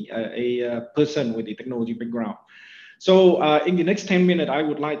with me, a person with the technology background. So in the next 10 minutes, I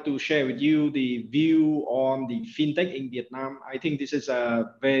would like to share with you the view on the fintech in Vietnam. I think this is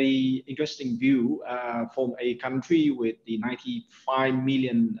a very interesting view from a country with the 95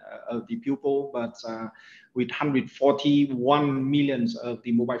 million of the people, but with 141 millions of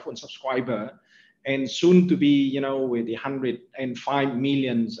the mobile phone subscriber, and soon to be, with the 105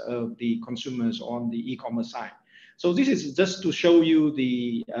 millions of the consumers on the e-commerce side. So this is just to show you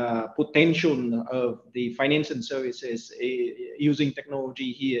the potential of the financial services using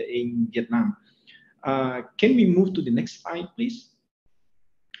technology here in Vietnam. Can we move to the next slide, please?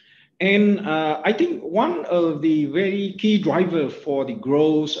 And I think one of the very key drivers for the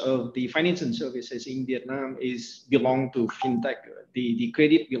growth of the financial services in Vietnam belong to fintech. The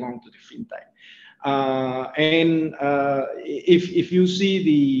credit belong to the fintech. If you see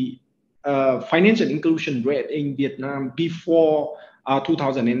the financial inclusion rate in Vietnam before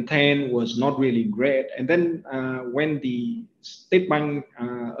 2010 was not really great. And then when the State Bank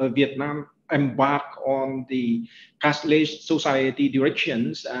of Vietnam embarked on the cashless society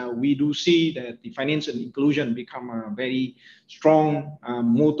directions, we do see that the financial inclusion become a very strong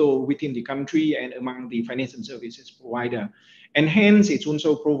motto within the country and among the financial services provider. And hence, it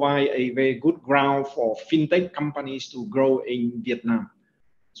also provide a very good ground for fintech companies to grow in Vietnam.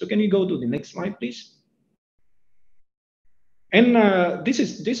 So can you go to the next slide, please? And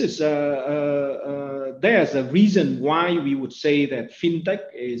there's a reason why we would say that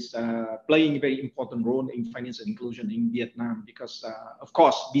fintech is playing a very important role in financial inclusion in Vietnam, because of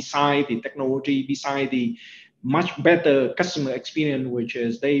course, beside the technology, beside the much better customer experience, which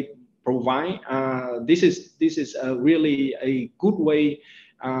is they provide. This is really a good way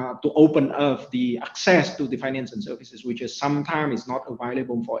to open up the access to the finance and services, which is sometimes not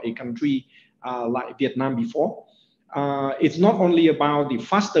available for a country like Vietnam before. It's not only about the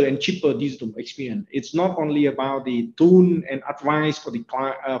faster and cheaper digital experience. It's not only about the tool and advice for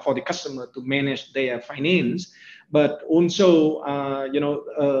the customer to manage their finance, but also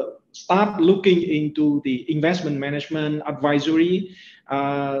start looking into the investment management advisory,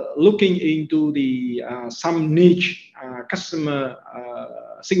 looking into the some niche customer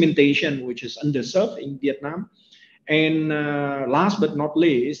segmentation which is underserved in Vietnam. And last but not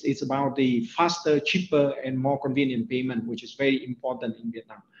least, it's about the faster, cheaper, and more convenient payment, which is very important in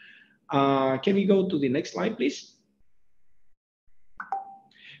Vietnam. Can we go to the next slide, please?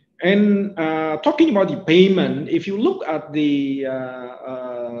 And talking about the payment, if you look at the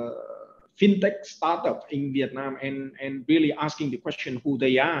fintech startup in Vietnam and really asking the question who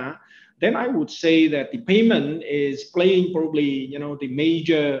they are, then I would say that the payment is playing probably the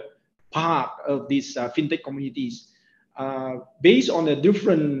major part of these fintech communities. Based on a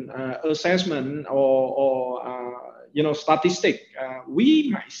different assessment or statistic, we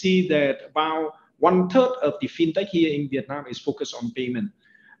might see that about 1/3 of the fintech here in Vietnam is focused on payment.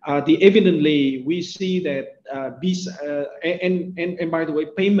 Evidently, we see that these and by the way,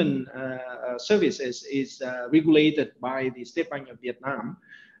 payment services is regulated by the State Bank of Vietnam.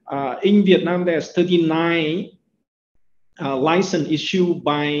 In Vietnam, there's 39 license issued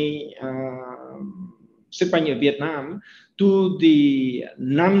by State Bank of Vietnam to the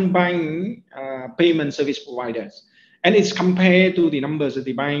non-bank payment service providers. And it's compared to the numbers of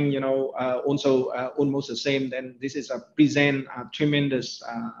the bank, also almost the same. Then this is present tremendous,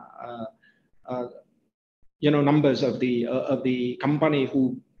 numbers of the company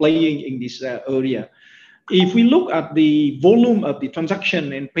who playing in this area. If we look at the volume of the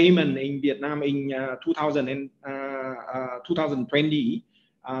transaction and payment in Vietnam in 2020,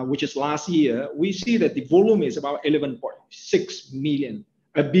 which is last year, we see that the volume is about 11.6 billion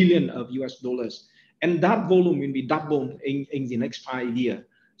of US dollars. And that volume will be doubled in the next 5 years.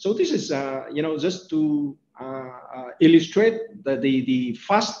 So this is, just to illustrate the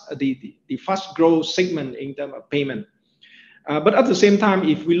fast growth segment in terms of payment. But at the same time,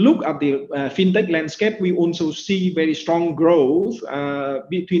 if we look at the fintech landscape, we also see very strong growth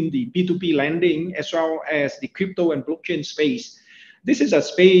between the P2P lending as well as the crypto and blockchain space. This is a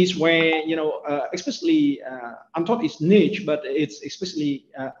space where, especially, I thought it's niche, but it's especially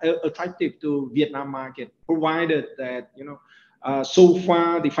attractive to Vietnam market, provided that, so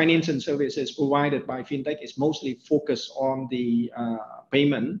far the finance and services provided by fintech is mostly focused on the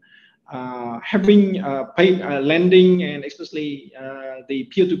payment. Having lending and especially the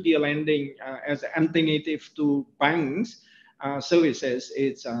peer-to-peer lending as an alternative to banks services,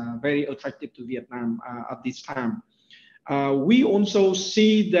 it's very attractive to Vietnam at this time. We also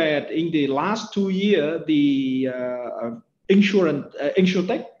see that in the last 2 years, the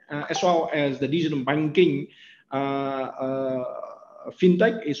insurtech as well as the digital banking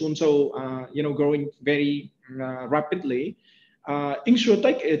fintech is also growing very rapidly.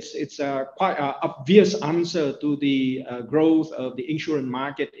 Insurtech, it's quite an obvious answer to the growth of the insurance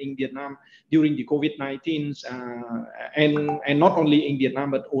market in Vietnam during the COVID-19, and not only in Vietnam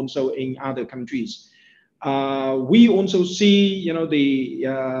but also in other countries. We also see,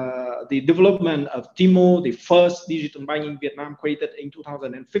 the development of Timo, the first digital bank in Vietnam, created in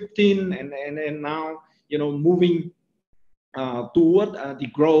 2015, and now, moving toward the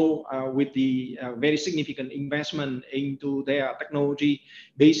growth with the very significant investment into their technology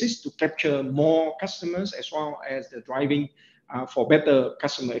basis to capture more customers as well as the driving for better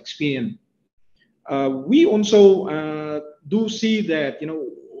customer experience. We also do see that,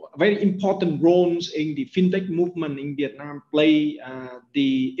 very important roles in the fintech movement in Vietnam play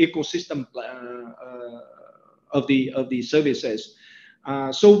the ecosystem of the services.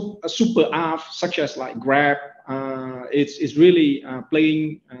 So a super app such as like Grab is really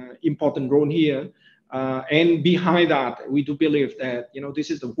playing important role here. And behind that, we do believe that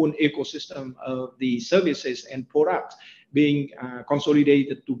this is the one ecosystem of the services and products being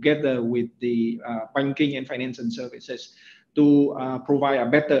consolidated together with the banking and finance and services to provide a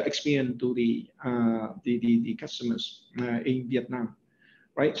better experience to the customers in Vietnam,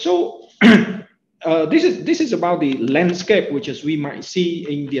 right? So this is about the landscape which is we might see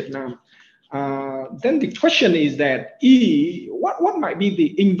in Vietnam. Then the question is that what might be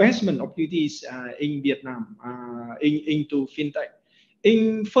the investment opportunities in Vietnam into fintech?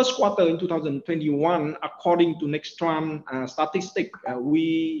 In first quarter in 2021, according to Nextram statistic,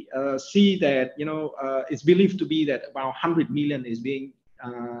 we see that it's believed to be that about 100 million is being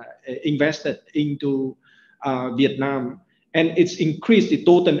invested into Vietnam. And it's increased the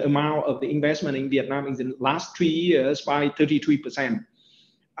total amount of the investment in Vietnam in the last 3 years by 33%.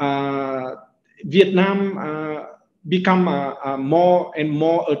 Vietnam become more and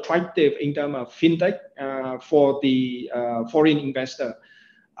more attractive in terms of fintech for the foreign investor.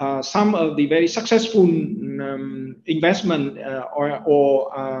 Some of the very successful investment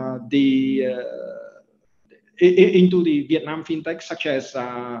into the Vietnam fintech, such as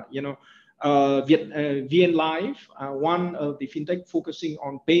VN Life, one of the fintech focusing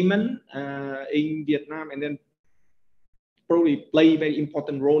on payment in Vietnam, and then probably play a very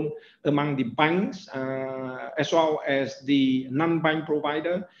important role among the banks as well as the non-bank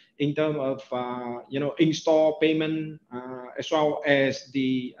provider in terms of in-store payment as well as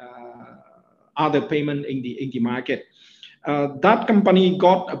the other payment in the market. That company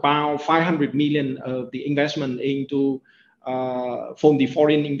got about 500 million of the investment into from the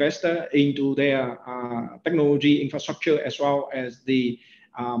foreign investor into their technology infrastructure as well as the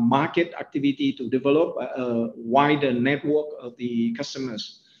market activity to develop a wider network of the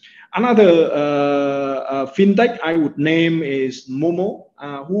customers. Another fintech I would name is Momo,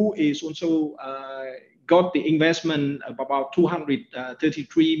 who is also got the investment of about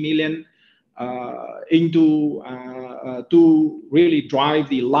 233 million into to really drive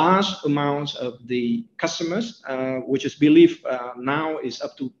the large amounts of the customers, which is believed now is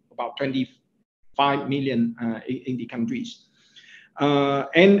up to about 25 million in the countries.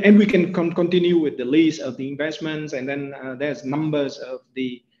 And we can continue with the list of the investments, and then there's numbers of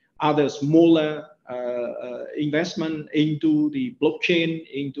the other smaller investment into the blockchain,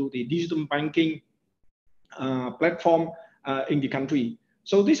 into the digital banking platform in the country.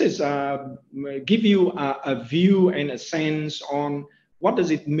 So this is give you a view and a sense on what does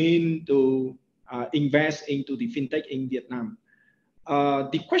it mean to invest into the fintech in Vietnam.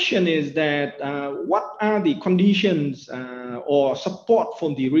 The question is that what are the conditions or support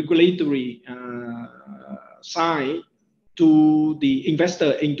from the regulatory side to the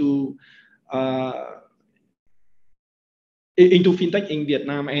investor into fintech in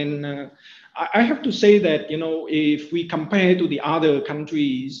Vietnam? And I have to say that, if we compare to the other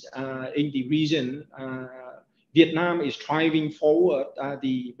countries in the region, Vietnam is driving forward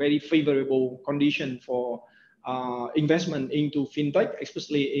the very favorable condition for investment into fintech,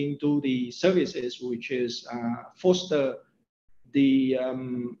 especially into the services, which is foster the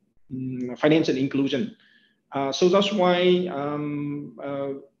financial inclusion. So that's why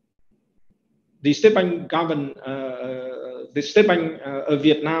the State Bank government, the State Bank of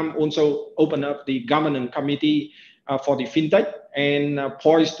Vietnam also opened up the governance committee for the fintech and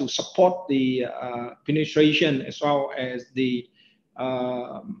poised to support the penetration as well as the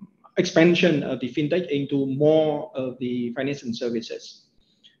expansion of the fintech into more of the financial services.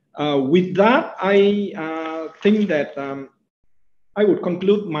 With that, I think that I would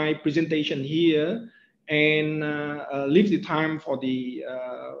conclude my presentation here and leave the time for the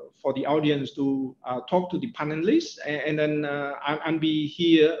audience to talk to the panelists, and then I'll be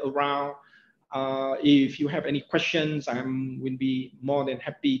here around. If you have any questions, I will be more than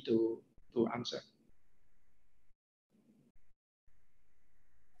happy to answer.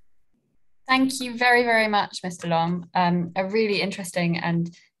 Thank you very, very much, Mr. Long. A really interesting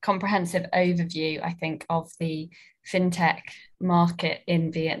and comprehensive overview, I think, of the fintech market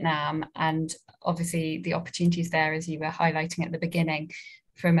in Vietnam, and obviously the opportunities there, as you were highlighting at the beginning,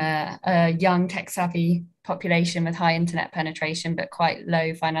 from a young tech-savvy population with high internet penetration, but quite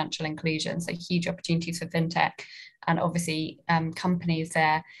low financial inclusion. So huge opportunities for fintech, and obviously companies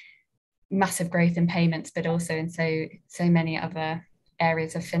there, massive growth in payments, but also in so many other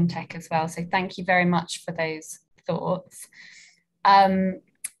areas of fintech as well. So thank you very much for those thoughts.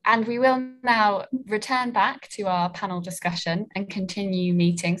 And we will now return back to our panel discussion and continue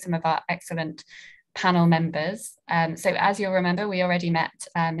meeting some of our excellent panel members. So as you'll remember, we already met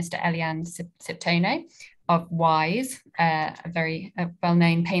Mr. Elian Siptono of Wise, a very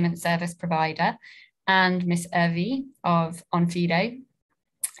well-known payment service provider, and Ms. Irvi of Onfido,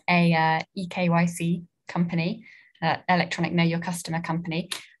 a EKYC company, electronic know your customer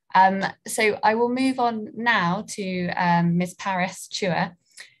company. So I will move on now to Ms. Paris Chua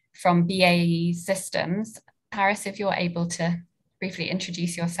from BAE Systems. Paris, if you're able to briefly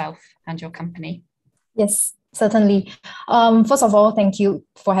introduce yourself and your company. Yes, certainly. First of all, thank you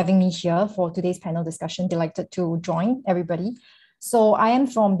for having me here for today's panel discussion. Delighted to join everybody. So I am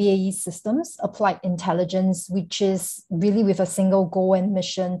from BAE Systems, Applied Intelligence, which is really with a single goal and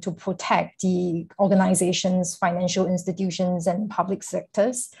mission to protect the organizations, financial institutions, and public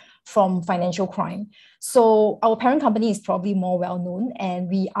sectors from financial crime. So our parent company is probably more well-known, and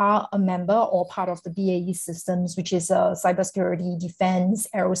we are a member or part of the BAE Systems, which is a cybersecurity, defense,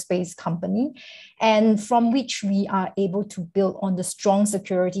 aerospace company, and from which we are able to build on the strong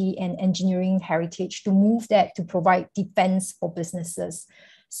security and engineering heritage to move that to provide defense for businesses.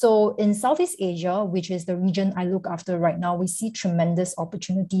 So in Southeast Asia, which is the region I look after right now, we see tremendous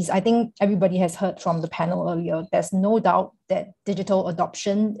opportunities. I think everybody has heard from the panel earlier. There's no doubt that digital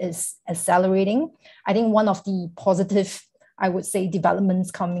adoption is accelerating. I think one of the positive, I would say,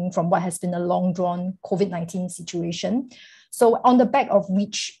 developments coming from what has been a long-drawn COVID-19 situation. So on the back of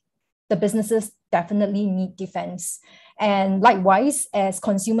which the businesses definitely need defense. And likewise, as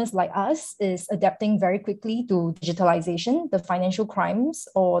consumers like us is adapting very quickly to digitalization, the financial crimes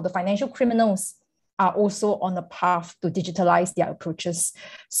or the financial criminals are also on the path to digitalize their approaches.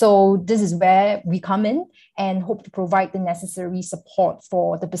 So this is where we come in and hope to provide the necessary support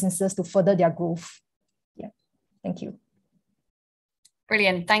for the businesses to further their growth. Yeah, thank you.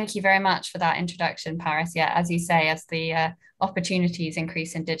 Brilliant. Thank you very much for that introduction, Paris. Yeah, as you say, as the opportunities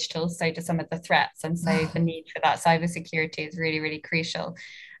increase in digital, so do some of the threats. And so the need for that cybersecurity is really, really crucial.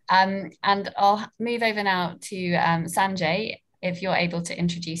 And I'll move over now to Sanjay, if you're able to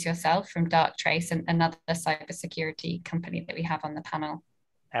introduce yourself from Darktrace, and another cybersecurity company that we have on the panel.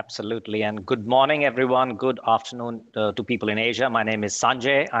 Absolutely. And good morning, everyone. Good afternoon to people in Asia. My name is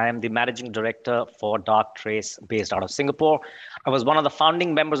Sanjay. I am the managing director for Darktrace based out of Singapore. I was one of the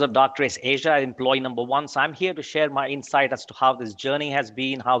founding members of Darktrace Asia, employee number 1. So I'm here to share my insight as to how this journey has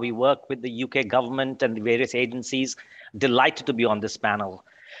been, how we work with the UK government and the various agencies. Delighted to be on this panel.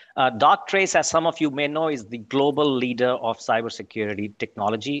 Darktrace, as some of you may know, is the global leader of cybersecurity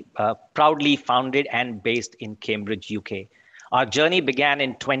technology, proudly founded and based in Cambridge, UK. Our journey began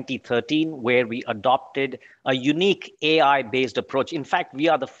in 2013, where we adopted a unique AI-based approach. In fact, we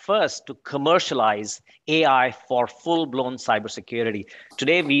are the first to commercialize AI for full-blown cybersecurity.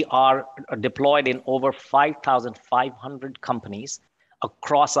 Today, we are deployed in over 5,500 companies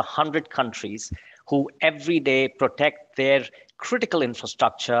across 100 countries who every day protect their critical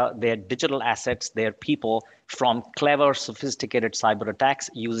infrastructure, their digital assets, their people from clever, sophisticated cyber attacks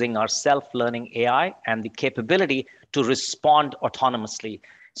using our self-learning AI and the capability to respond autonomously.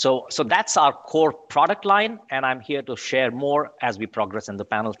 So that's our core product line, and I'm here to share more as we progress in the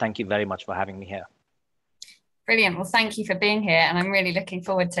panel. Thank you very much for having me here. Brilliant. Well, thank you for being here, and I'm really looking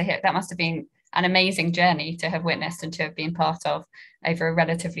forward to hear. That must have been an amazing journey to have witnessed and to have been part of over a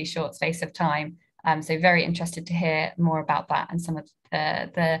relatively short space of time. So very interested to hear more about that and some of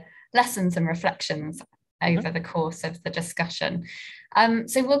the lessons and reflections over the course of the discussion.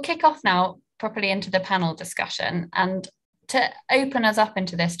 So we'll kick off now properly into the panel discussion. And to open us up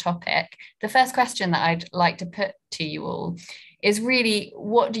into this topic, the first question that I'd like to put to you all is really,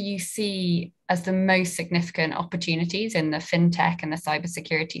 what do you see as the most significant opportunities in the fintech and the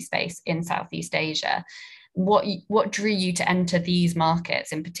cybersecurity space in Southeast Asia? What drew you to enter these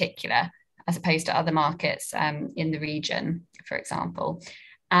markets in particular, as opposed to other markets in the region, for example?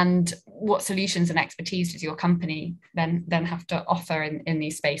 And what solutions and expertise does your company then have to offer in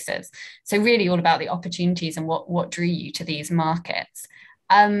these spaces? So really all about the opportunities and what drew you to these markets.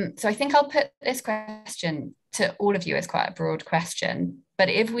 So I think I'll put this question to all of you as quite a broad question, but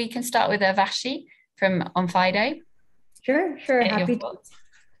if we can start with Urvashi from Onfido. Sure, happy to.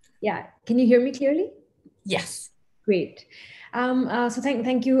 Yeah, can you hear me clearly? Yes. Great. So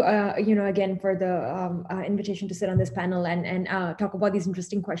thank you, again for the invitation to sit on this panel and talk about these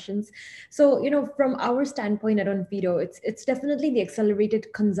interesting questions. So, from our standpoint at Onfido, it's definitely the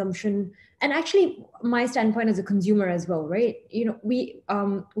accelerated consumption, and actually my standpoint as a consumer as well, right? We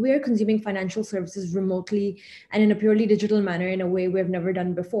are consuming financial services remotely and in a purely digital manner in a way we've never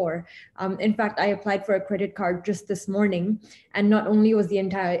done before. In fact, I applied for a credit card just this morning, and not only was the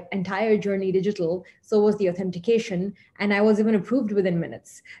entire journey digital, so was the authentication, and I was even approved within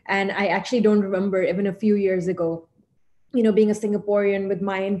minutes. And I actually don't remember even a few years ago, being a Singaporean with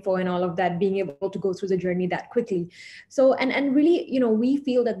my info and all of that, being able to go through the journey that quickly. So, and really, we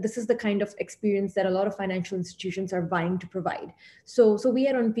feel that this is the kind of experience that a lot of financial institutions are vying to provide. So we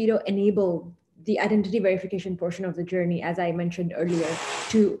at Onfido enable the identity verification portion of the journey, as I mentioned earlier,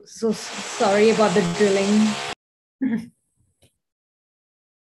 so sorry about the drilling.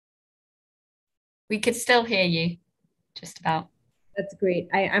 We could still hear you, just about. That's great.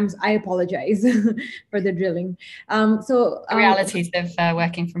 I apologize for the drilling. The realities of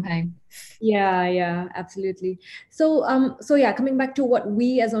working from home. Yeah, absolutely. So yeah, coming back to what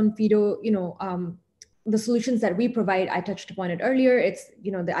we as Onfido, the solutions that we provide, I touched upon it earlier. It's,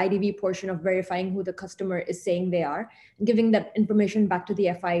 the IDV portion of verifying who the customer is saying they are, and giving that information back to the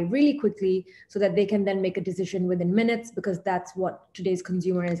FI really quickly so that they can then make a decision within minutes, because that's what today's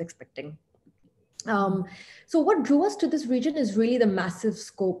consumer is expecting. So what drew us to this region is really the massive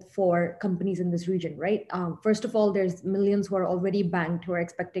scope for companies in this region, right? First of all, there's millions who are already banked, who are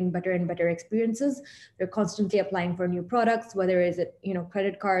expecting better and better experiences. They're constantly applying for new products, whether is it,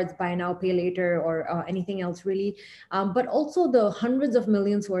 credit cards, buy now, pay later, or anything else really. But also the hundreds of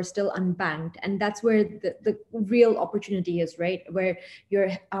millions who are still unbanked. And that's where the real opportunity is, right? Where you're,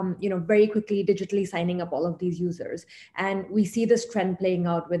 very quickly digitally signing up all of these users. And we see this trend playing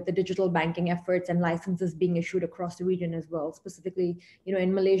out with the digital banking efforts and licenses being issued across the region as well. Specifically,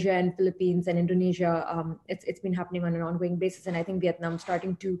 in Malaysia and Philippines and Indonesia, it's been happening on an ongoing basis, and I think Vietnam's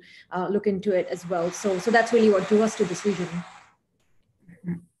starting to look into it as well. So that's really what drew us to this region.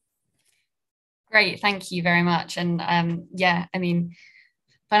 Great, thank you very much. And yeah, I mean,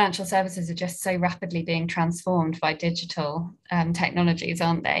 financial services are just so rapidly being transformed by digital technologies,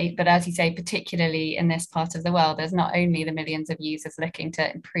 aren't they? But as you say, particularly in this part of the world, there's not only the millions of users looking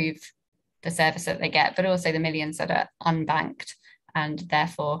to improve the service that they get, but also the millions that are unbanked and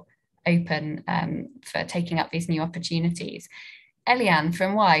therefore open for taking up these new opportunities. Eliane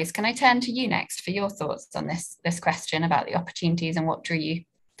from Wise, can I turn to you next for your thoughts on this question about the opportunities and what drew you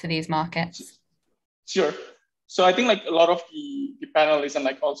to these markets? Sure. So I think like a lot of the panelists and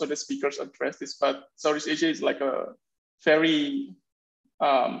like also the speakers address this, but Southeast Asia is like a very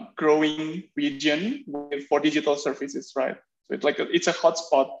growing region for digital services, right? So it's a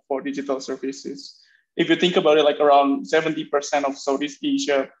hotspot for digital services. If you think about it, like around 70% of Southeast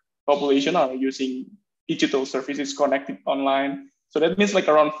Asia population are using digital services connected online. So that means like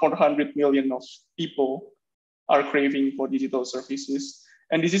around 400 million of people are craving for digital services.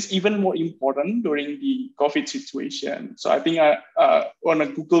 And this is even more important during the COVID situation. So I think on a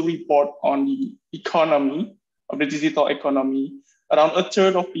Google report on the economy, of the digital economy, around a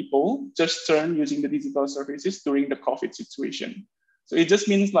third of people just turned using the digital services during the COVID situation. So it just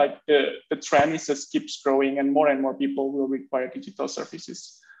means like the trend just keeps growing and more people will require digital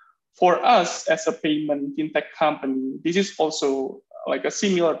services. For us as a payment fintech company, this is also like a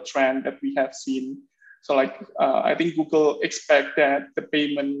similar trend that we have seen. So like I think Google expect that the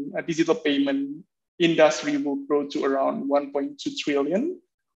digital payment industry will grow to around 1.2 trillion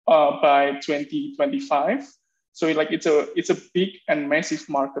by 2025. So it's a big and massive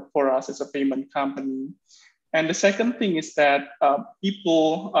market for us as a payment company. And the second thing is that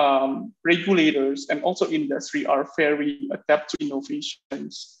people, regulators, and also industry are very adept to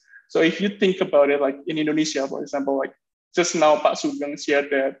innovations. So if you think about it, like in Indonesia, for example, like just now Pak Sugeng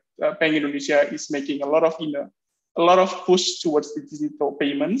shared that Bank Indonesia is making a lot of push towards the digital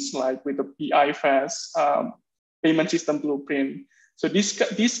payments, like with the PIFAS payment system blueprint. So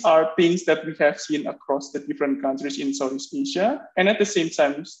these are things that we have seen across the different countries in Southeast Asia. And at the same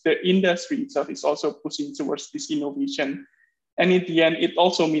time, the industry itself is also pushing towards this innovation. And in the end, it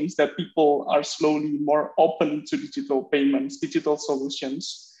also means that people are slowly more open to digital payments, digital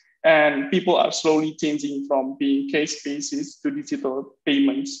solutions. And people are slowly changing from being case basis to digital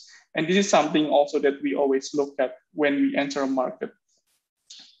payments. And this is something also that we always look at when we enter a market.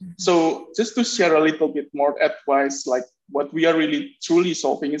 So just to share a little bit more advice, like what we are really truly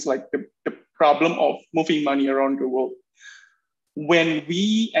solving is like the problem of moving money around the world. When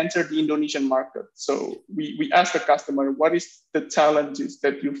we enter the Indonesian market, so we ask the customer, what is the challenges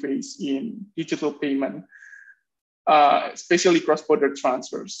that you face in digital payment, especially cross-border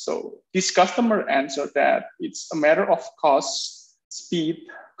transfers? So this customer answered that it's a matter of cost, speed,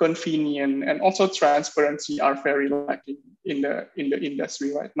 convenience, and also transparency are very lacking in the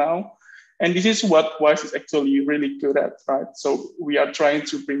industry right now. And this is what Wise is actually really good at, right? So we are trying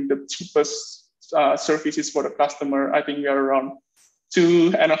to bring the cheapest services for the customer. I think we are around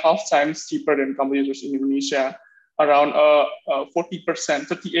 2.5 times cheaper than competitors in Indonesia. Around 40%,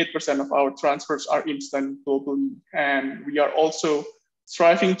 38% of our transfers are instant globally. And we are also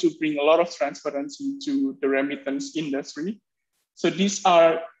striving to bring a lot of transparency to the remittance industry. So these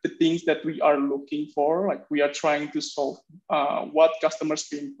are the things that we are looking for. Like we are trying to solve what customers'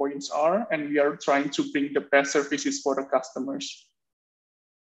 pain points are, and we are trying to bring the best services for the customers.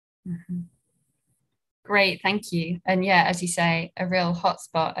 Mm-hmm. Great, thank you. And yeah, as you say, a real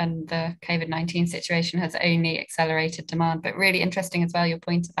hotspot, and the COVID-19 situation has only accelerated demand, but really interesting as well, your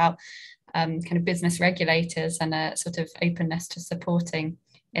point about kind of business regulators and a sort of openness to supporting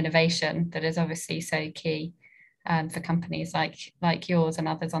innovation that is obviously so key for companies like yours and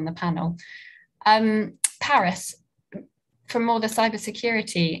others on the panel. Paris, from more the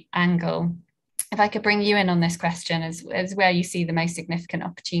cybersecurity angle, if I could bring you in on this question as where you see the most significant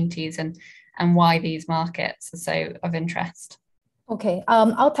opportunities and why these markets are so of interest. Okay,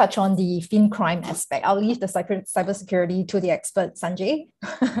 I'll touch on the FinCrime aspect. I'll leave the cybersecurity to the expert, Sanjay.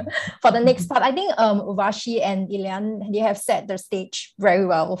 For the next part, I think Urvashi and Ilian, they have set the stage very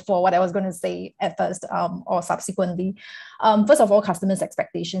well for what I was going to say at first or subsequently. First of all, customers'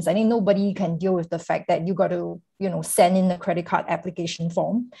 expectations. I think nobody can deal with the fact that you got to, send in a credit card application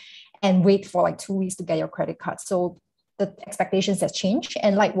form and wait for like 2 weeks to get your credit card. So the expectations has changed,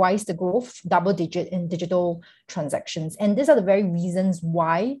 and likewise the growth double digit in digital transactions. And these are the very reasons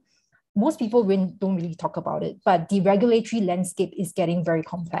why most people don't really talk about it, but the regulatory landscape is getting very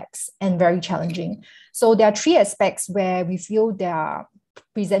complex and very challenging. So there are three aspects where we feel they are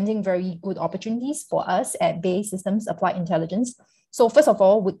presenting very good opportunities for us at BAE Systems Applied Intelligence. So first of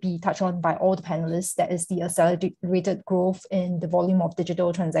all would be touched on by all the panelists, that is the accelerated growth in the volume of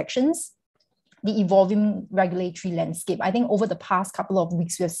digital transactions, the evolving regulatory landscape. I think over the past couple of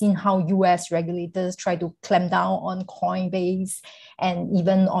weeks, we have seen how US regulators try to clamp down on Coinbase and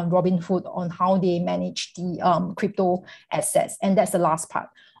even on Robinhood on how they manage the crypto assets. And that's the last part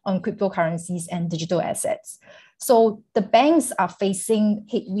on cryptocurrencies and digital assets. So the banks are facing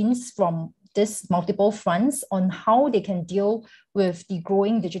headwinds from this multiple fronts on how they can deal with the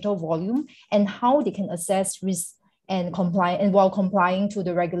growing digital volume and how they can assess risk and comply, and while complying to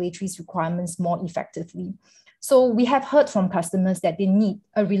the regulatory requirements more effectively. So we have heard from customers that they need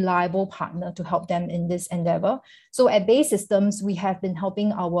a reliable partner to help them in this endeavor. So at BAE Systems, we have been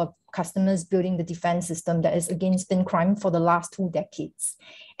helping our customers building the defense system that is against FinCrime for the last 2 decades.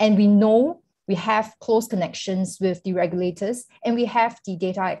 And we know we have close connections with the regulators, and we have the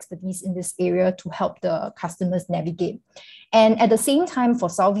data expertise in this area to help the customers navigate. And at the same time, for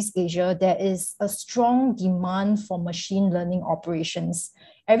Southeast Asia, there is a strong demand for machine learning operations.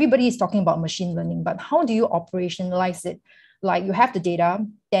 Everybody is talking about machine learning, but how do you operationalize it? Like, you have the data,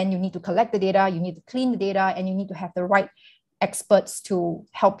 then you need to collect the data, you need to clean the data, and you need to have the right experts to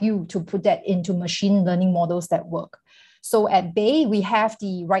help you to put that into machine learning models that work. So at BAE, we have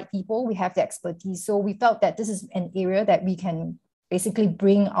the right people, we have the expertise. So we felt that this is an area that we can basically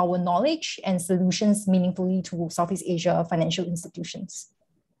bring our knowledge and solutions meaningfully to Southeast Asia financial institutions.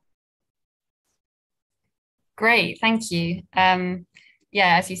 Great, thank you.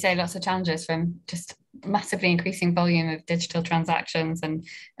 Yeah, as you say, lots of challenges from just massively increasing volume of digital transactions and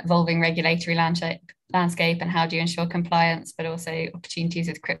evolving regulatory landscape and how do you ensure compliance, but also opportunities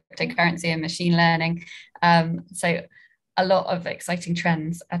with cryptocurrency and machine learning. So a lot of exciting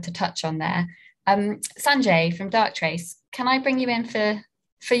trends to touch on there. Sanjay from Darktrace, can I bring you in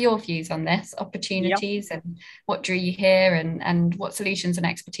for your views on this, opportunities, yep, and what drew you here, and what solutions and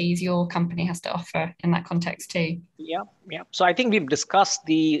expertise your company has to offer in that context too? Yeah. So I think we've discussed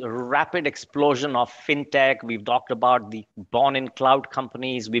the rapid explosion of fintech. We've talked about the born in cloud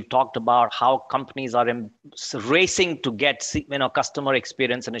companies. We've talked about how companies are racing to get customer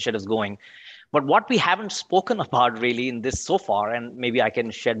experience initiatives going. But what we haven't spoken about really in this so far, and maybe I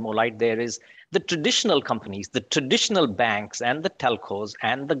can shed more light there, is the traditional companies, the traditional banks and the telcos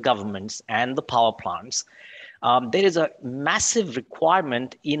and the governments and the power plants. There is a massive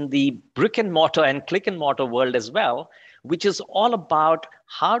requirement in the brick and mortar and click and mortar world as well, which is all about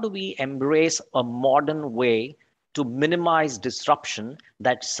how do we embrace a modern way to minimize disruption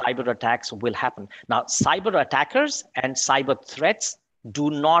that cyber attacks will happen. Now, cyber attackers and cyber threats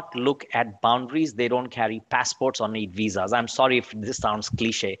do not look at boundaries. They don't carry passports or need visas. I'm sorry if this sounds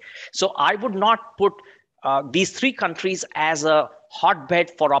cliche. So I would not put these 3 countries as a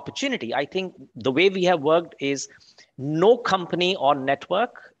hotbed for opportunity. I think the way we have worked is no company or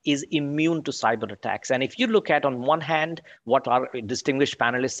network is immune to cyber attacks. And if you look at, on one hand, what our distinguished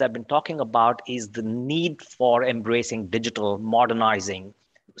panelists have been talking about is the need for embracing digital, modernizing,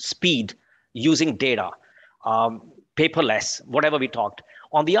 speed, using data, paperless, whatever we talked.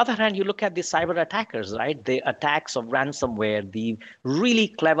 On the other hand, you look at the cyber attackers, right? The attacks of ransomware, the really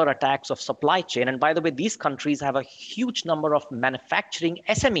clever attacks of supply chain. And by the way, these countries have a huge number of manufacturing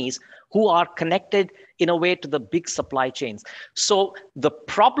SMEs who are connected in a way to the big supply chains. So the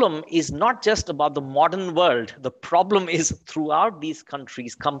problem is not just about the modern world. The problem is throughout these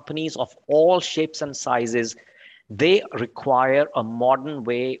countries, companies of all shapes and sizes, they require a modern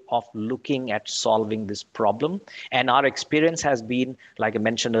way of looking at solving this problem. And our experience has been, like I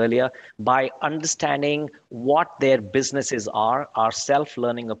mentioned earlier, by understanding what their businesses are, our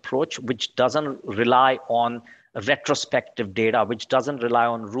self-learning approach, which doesn't rely on retrospective data, which doesn't rely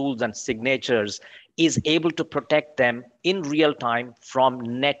on rules and signatures. is able to protect them in real time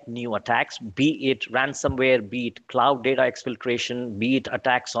from net new attacks, be it ransomware, be it cloud data exfiltration, be it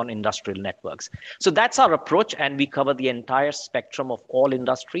attacks on industrial networks. So that's our approach, and we cover the entire spectrum of all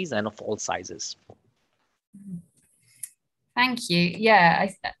industries and of all sizes. Thank you.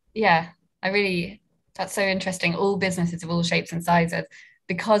 I really, that's so interesting. All businesses of all shapes and sizes,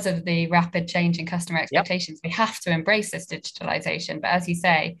 because of the rapid change in customer expectations, we have to embrace this digitalization. But as you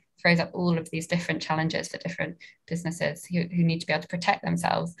say, throws up all of these different challenges for different businesses who need to be able to protect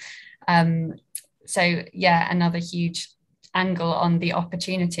themselves. So yeah, another huge angle on the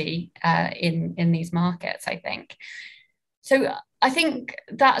opportunity in these markets, I think. So I think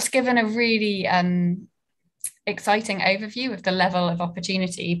that's given a really exciting overview of the level of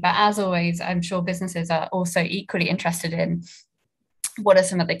opportunity. But as always, I'm sure businesses are also equally interested in what are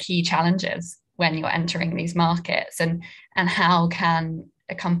some of the key challenges when you're entering these markets, and how can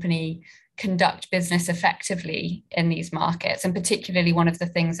a company conduct business effectively in these markets. And particularly one of the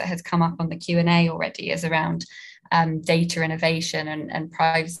things that has come up on the Q&A already is around data innovation and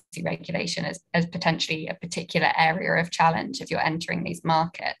privacy regulation as potentially a particular area of challenge if you're entering these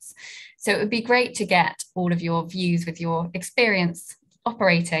markets. So it would be great to get all of your views with your experience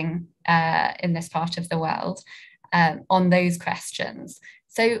operating in this part of the world on those questions.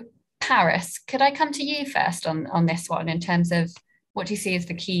 So Paris, could I come to you first on this one in terms of what do you see as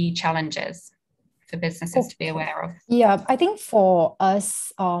the key challenges for businesses to be aware of? Yeah, I think for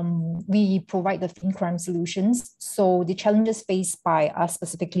us, we provide the FinCrime solutions. So the challenges faced by us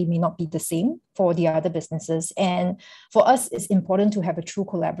specifically may not be the same for the other businesses. And for us, it's important to have a true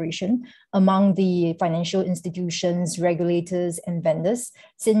collaboration among the financial institutions, regulators, and vendors,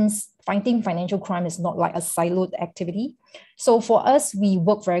 since fighting financial crime is not like a siloed activity. So for us, we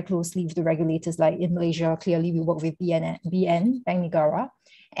work very closely with the regulators. Like in Malaysia, clearly we work with BN, Bank Negara,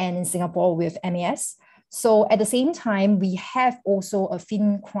 and in Singapore with MAS. So at the same time, we have also a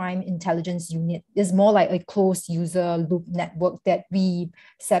FinCrime intelligence unit. It's more like a closed user loop network that we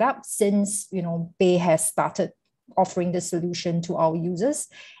set up since, Bay has started offering the solution to our users.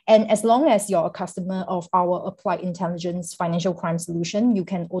 And as long as you're a customer of our applied intelligence financial crime solution, you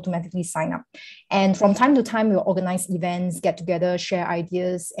can automatically sign up. And from time to time, we'll organize events, get together, share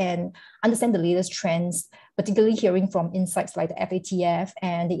ideas, and understand the latest trends, particularly hearing from insights like the FATF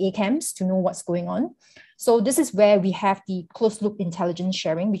and the ACAMS to know what's going on. So this is where we have the closed loop intelligence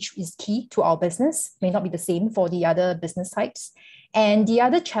sharing, which is key to our business, may not be the same for the other business types. And the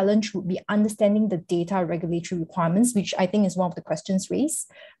other challenge would be understanding the data regulatory requirements, which I think is one of the questions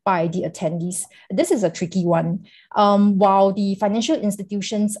raised by the attendees. This is a tricky one. While the financial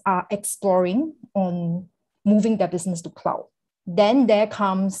institutions are exploring on moving their business to cloud, then there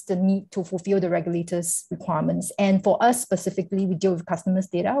comes the need to fulfill the regulators' requirements. And for us specifically, we deal with customers'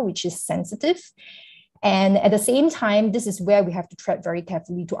 data, which is sensitive. And at the same time, this is where we have to tread very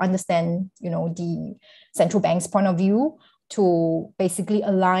carefully to understand, the central bank's point of view, to basically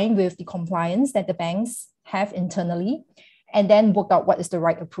align with the compliance that the banks have internally, and then work out what is the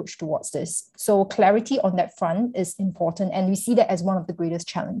right approach towards this. So clarity on that front is important, and we see that as one of the greatest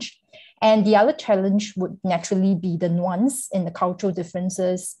challenge. And the other challenge would naturally be the nuance in the cultural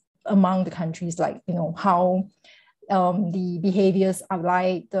differences among the countries, like how the behaviors are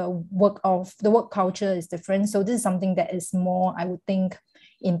like, the work culture is different. So this is something that is more, I would think,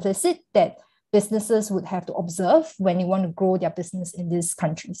 implicit that businesses would have to observe when they want to grow their business in these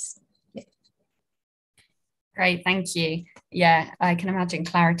countries. Yeah. Great, thank you. Yeah, I can imagine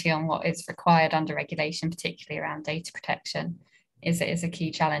clarity on what is required under regulation, particularly around data protection, is a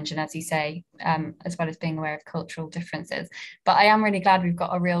key challenge. And as you say, as well as being aware of cultural differences. But I am really glad we've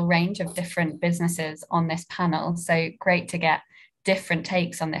got a real range of different businesses on this panel. So great to get different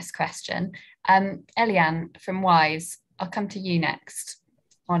takes on this question. Eliane from Wise, I'll come to you next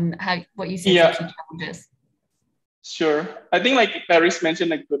on what you see as the key challenges. Sure. I think like Paris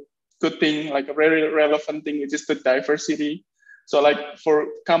mentioned a good thing, like a very relevant thing, which is the diversity. So like for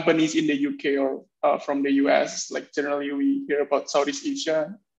companies in the UK or from the US, like generally we hear about Southeast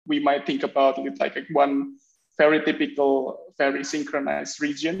Asia, we might think about it like one very typical, very synchronized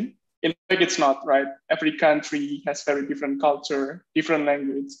region. In fact, it's not, right? Every country has very different culture, different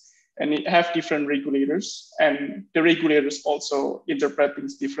language, and it have different regulators, and the regulators also interpret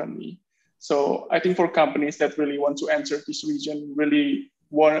things differently. So I think for companies that really want to enter this region, really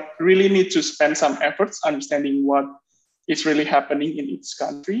need to spend some efforts understanding what is really happening in each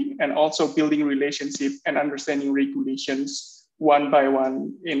country, and also building relationship and understanding regulations one by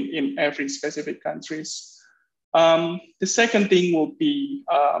one in every specific countries. The second thing will be,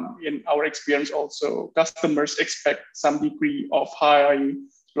 in our experience also, customers expect some degree of high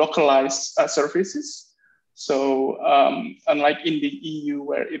localized services. So unlike in the EU,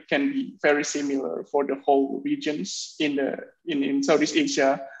 where it can be very similar for the whole regions in Southeast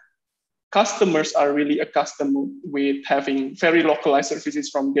Asia, customers are really accustomed with having very localized services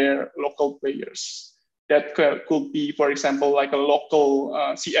from their local players. That could be, for example, like a local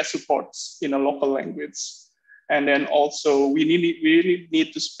CS supports in a local language. And then also we really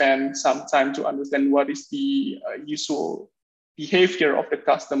need to spend some time to understand what is the usual behavior of the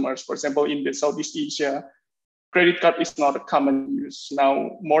customers. For example, in the Southeast Asia, credit card is not a common use.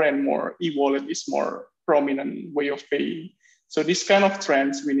 Now, more and more, e-wallet is more prominent way of paying. So this kind of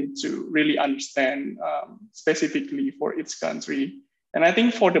trends we need to really understand specifically for each country. And I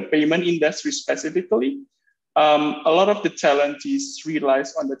think for the payment industry specifically, a lot of the challenges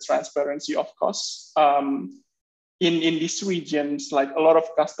relies on the transparency of costs. In these regions, like a lot of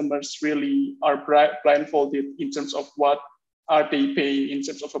customers really are blindfolded in terms of what are they paying in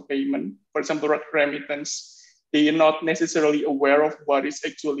terms of a payment. For example, remittance, they are not necessarily aware of what is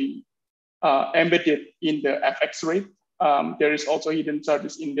actually embedded in the FX rate. There is also hidden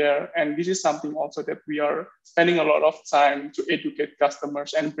charges in there. And this is something also that we are spending a lot of time to educate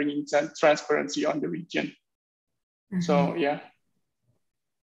customers and bringing transparency on the region. Mm-hmm. So, yeah.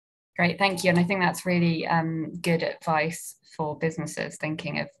 Great, thank you. And I think that's really good advice for businesses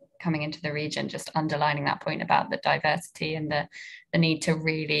thinking of coming into the region, just underlining that point about the diversity and the need to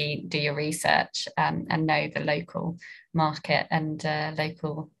really do your research and know the local market and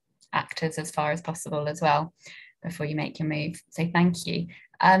local actors as far as possible as well before you make your move. So thank you.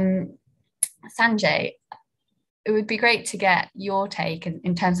 Sanjay, it would be great to get your take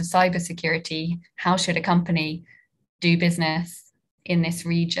in terms of cybersecurity. How should a company do business in this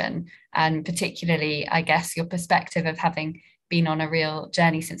region, and particularly, I guess, your perspective of having been on a real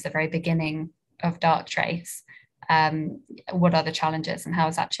journey since the very beginning of Darktrace. What are the challenges and how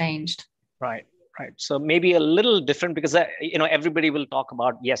has that changed? Right. So maybe a little different because everybody will talk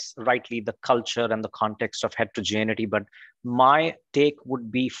about, yes, rightly, the culture and the context of heterogeneity, but my take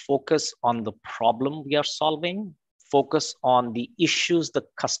would be focus on the problem we are solving, focus on the issues the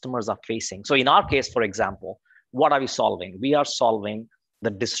customers are facing. So in our case, for example, what are we solving? We are solving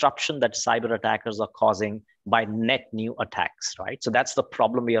the disruption that cyber attackers are causing by net new attacks, right? So that's the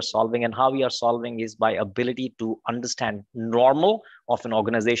problem we are solving, and how we are solving is by ability to understand normal of an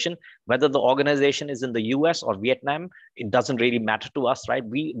organization, whether the organization is in the US or Vietnam, it doesn't really matter to us, right?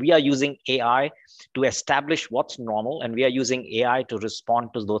 We are using AI to establish what's normal, and we are using AI to respond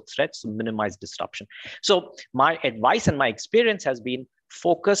to those threats to minimize disruption. So my advice and my experience has been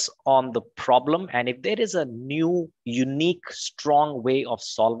focus on the problem. And if there is a new, unique, strong way of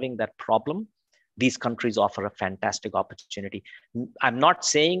solving that problem, these countries offer a fantastic opportunity. I'm not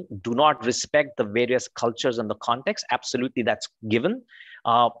saying do not respect the various cultures and the context. Absolutely, that's given.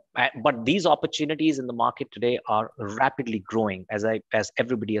 But these opportunities in the market today are rapidly growing. As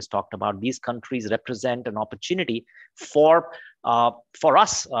everybody has talked about, these countries represent an opportunity for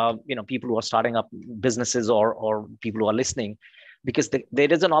us, people who are starting up businesses or people who are listening, because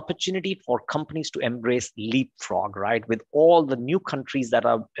there is an opportunity for companies to embrace leapfrog, right? With all the new countries that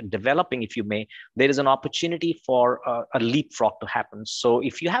are developing, if you may, there is an opportunity for a leapfrog to happen. So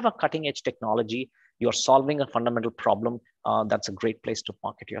if you have a cutting edge technology, you're solving a fundamental problem, that's a great place to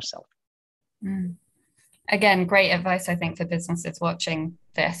market yourself. Again, great advice, I think, for businesses watching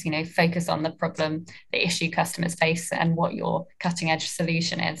this, focus on the problem, the issue customers face and what your cutting edge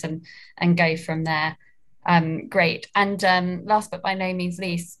solution is and go from there. Great. And last but by no means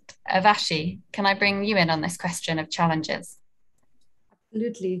least, Avashi, can I bring you in on this question of challenges?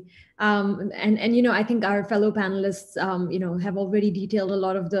 Absolutely. And I think our fellow panelists, have already detailed a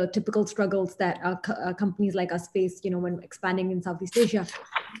lot of the typical struggles that companies like us face, when expanding in Southeast Asia.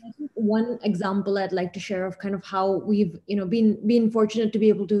 I think one example I'd like to share of kind of how we've, been fortunate to be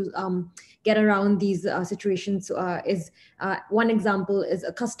able to get around these situations is one example is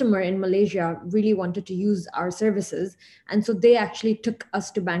a customer in Malaysia really wanted to use our services. And so they actually took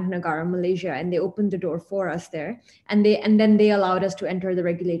us to Bank Negara, Malaysia, and they opened the door for us there. And then they allowed us to enter the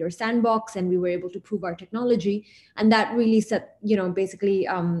regulator sandbox, and we were able to prove our technology. And that really set, basically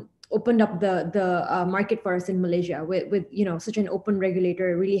opened up the market for us in Malaysia with such an open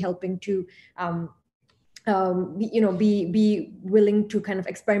regulator really helping to be willing to kind of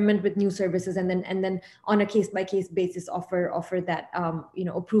experiment with new services, and then on a case-by-case basis offer that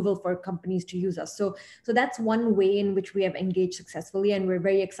approval for companies to use us. So that's one way in which we have engaged successfully, and we're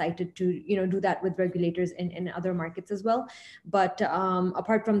very excited to do that with regulators in other markets as well. But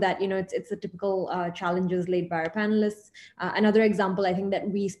apart from that, it's the typical challenges laid by our panelists. Another example I think that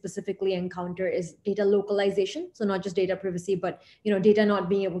we specifically encounter is data localization. So not just data privacy, but data not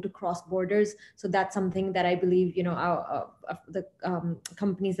being able to cross borders. So that's something that I believe the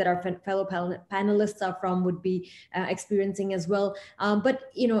companies that our fellow panelists are from would be experiencing as well.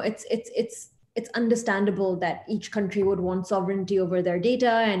 But it's understandable that each country would want sovereignty over their data,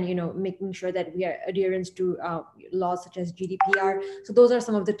 and making sure that we are adherent to laws such as GDPR. So those are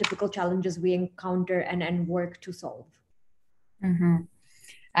some of the typical challenges we encounter and work to solve.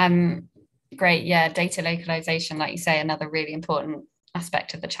 Mm-hmm. Great. Yeah, data localization, like you say, another really important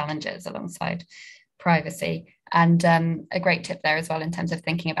aspect of the challenges alongside privacy, and a great tip there as well in terms of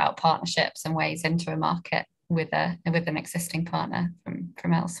thinking about partnerships and ways into a market with an existing partner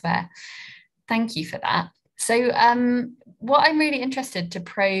from elsewhere. Thank you for that. So what I'm really interested to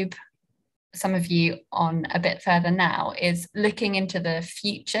probe some of you on a bit further now is looking into the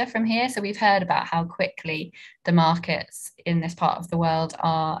future from here. So we've heard about how quickly the markets in this part of the world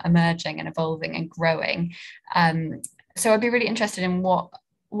are emerging and evolving and growing. So I'd be really interested in what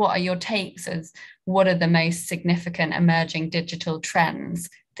are your takes as what are the most significant emerging digital trends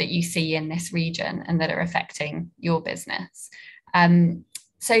that you see in this region and that are affecting your business?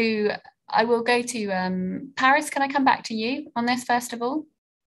 So I will go to Paris. Can I come back to you on this first of all?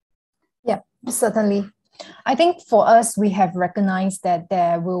 Yeah, certainly. I think for us, we have recognized that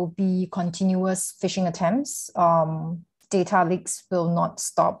there will be continuous phishing attempts. Data leaks will not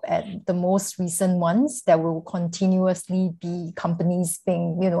stop at the most recent ones. There will continuously be companies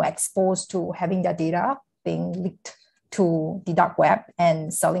being, exposed to having their data being leaked to the dark web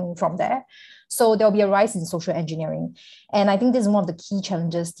and selling from there. So there'll be a rise in social engineering. And I think this is one of the key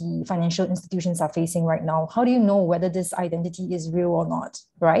challenges the financial institutions are facing right now. How do you know whether this identity is real or not,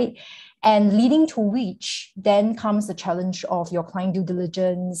 right? And leading to which then comes the challenge of your client due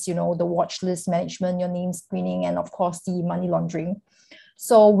diligence, the watch list management, your name screening, and of course the money laundering.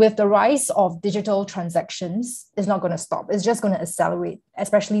 So with the rise of digital transactions, it's not going to stop. It's just going to accelerate,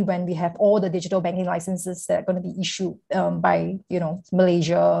 especially when we have all the digital banking licenses that are going to be issued by,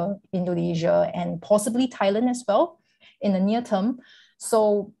 Malaysia, Indonesia, and possibly Thailand as well in the near term.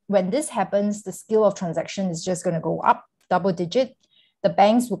 So when this happens, the scale of transaction is just going to go up double digit. The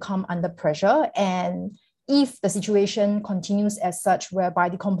banks will come under pressure. And if the situation continues as such, whereby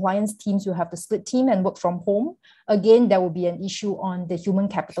the compliance teams will have to split team and work from home, again, there will be an issue on the human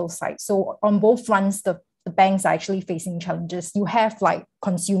capital side. So on both fronts, the banks are actually facing challenges. You have like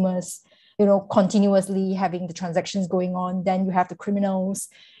consumers, continuously having the transactions going on. Then you have the criminals,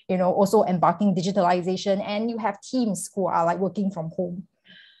 also embarking digitalization, and you have teams who are like working from home.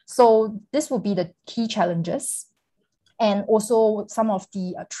 So this will be the key challenges. And also some of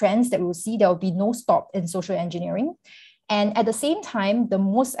the trends that we'll see, there will be no stop in social engineering. And at the same time, the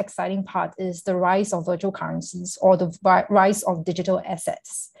most exciting part is the rise of virtual currencies or the rise of digital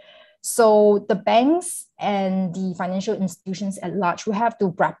assets. So the banks and the financial institutions at large will have to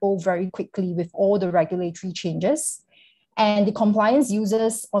grapple very quickly with all the regulatory changes. And the compliance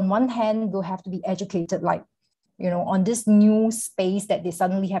users, on one hand, will have to be educated on this new space that they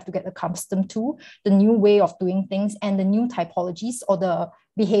suddenly have to get accustomed to, the new way of doing things and the new typologies or the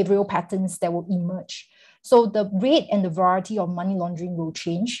behavioral patterns that will emerge. So the rate and the variety of money laundering will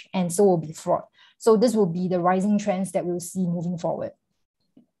change, and so will be fraud. So this will be the rising trends that we'll see moving forward.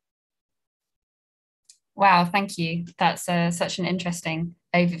 Wow, thank you. That's such an interesting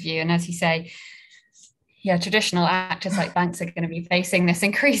overview. And as you say, traditional actors like banks are going to be facing this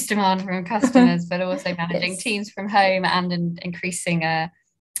increased demand from customers, but also managing teams from home and increasing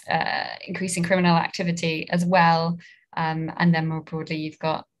criminal activity as well. And then more broadly, you've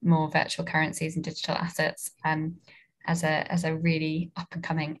got more virtual currencies and digital assets as a really up and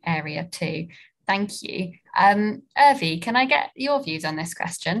coming area too. Thank you. Urvi, can I get your views on this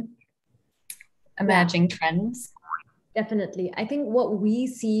question? Emerging trends. Definitely. I think what we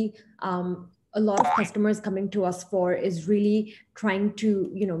see a lot of customers coming to us for is really trying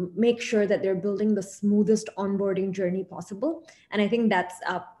to, make sure that they're building the smoothest onboarding journey possible. And I think that's,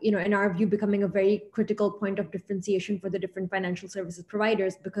 in our view, becoming a very critical point of differentiation for the different financial services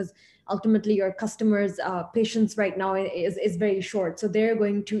providers, because ultimately your customers' patience right now is very short. So they're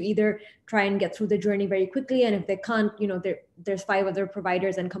going to either try and get through the journey very quickly. And if they can't, there's 5 other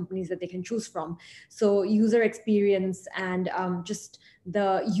providers and companies that they can choose from. So user experience and just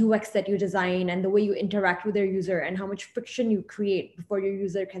the UX that you design and the way you interact with your user and how much friction you create before your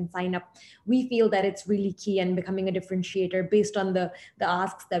user can sign up. We feel that it's really key and becoming a differentiator based on the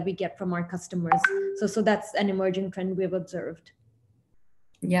asks that we get from our customers. So that's an emerging trend we've observed.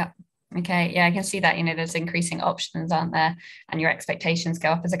 Yeah. Okay. Yeah, I can see that, there's increasing options, aren't there? And your expectations go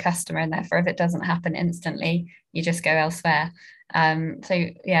up as a customer, and therefore if it doesn't happen instantly, you just go elsewhere. So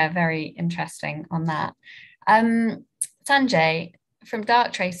yeah, very interesting on that. Sanjay, from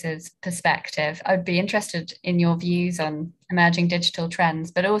Darktrace's perspective, I would be interested in your views on emerging digital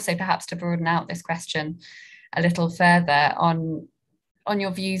trends, but also perhaps to broaden out this question a little further on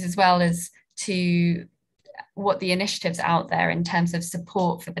your views as well as to what the initiatives out there in terms of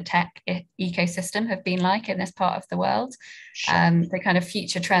support for the tech ecosystem have been like in this part of the world. Sure. The kind of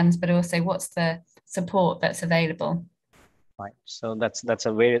future trends, but also what's the support that's available. Right. So that's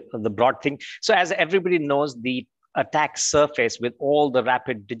the broad thing. So as everybody knows, the attack surface with all the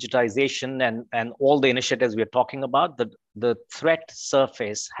rapid digitization and all the initiatives we're talking about, the threat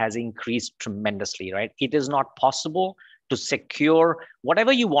surface has increased tremendously, right? It is not possible to secure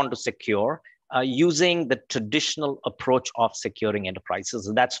whatever you want to secure using the traditional approach of securing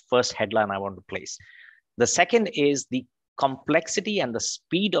enterprises. That's first headline I want to place. The second is the complexity and the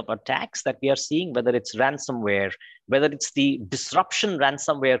speed of attacks that we are seeing, whether it's ransomware, whether it's the disruption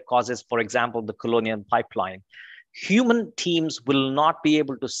ransomware causes, for example, the Colonial Pipeline. Human teams will not be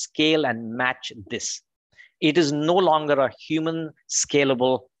able to scale and match this. It is no longer a human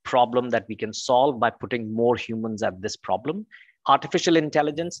scalable problem that we can solve by putting more humans at this problem. Artificial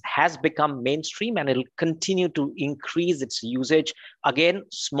intelligence has become mainstream and it'll continue to increase its usage. Again,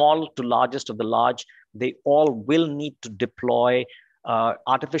 small to largest of the large, they all will need to deploy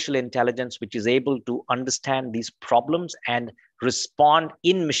artificial intelligence, which is able to understand these problems and respond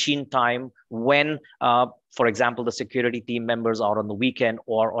in machine time when, for example, the security team members are on the weekend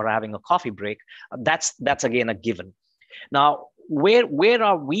or having a coffee break. That's again a given. Now, where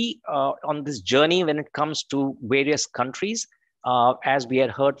are we on this journey when it comes to various countries? As we had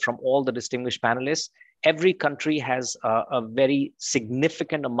heard from all the distinguished panelists, every country has a very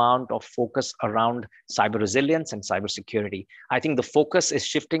significant amount of focus around cyber resilience and cybersecurity. I think the focus is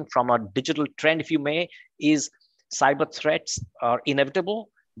shifting from a digital trend, if you may, is cyber threats are inevitable,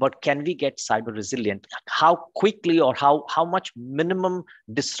 but can we get cyber resilient? How quickly or how much minimum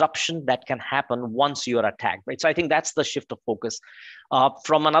disruption that can happen once you are attacked, right? So I think that's the shift of focus.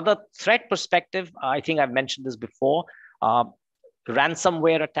 From another threat perspective, I think I've mentioned this before,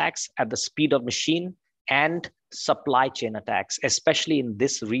 ransomware attacks at the speed of machine and supply chain attacks, especially in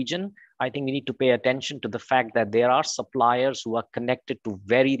this region. I think we need to pay attention to the fact that there are suppliers who are connected to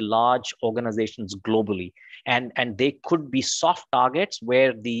very large organizations globally. And they could be soft targets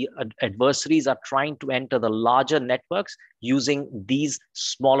where the adversaries are trying to enter the larger networks using these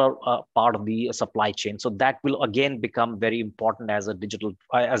smaller part of the supply chain. So that will again become very important as a digital,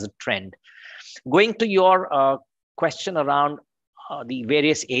 as a trend. Going to your question around the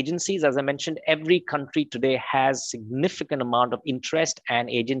various agencies, as I mentioned, every country today has significant amount of interest and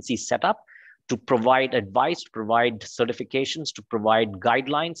agencies set up to provide advice, to provide certifications, to provide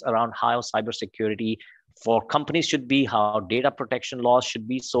guidelines around how cybersecurity for companies should be, how data protection laws should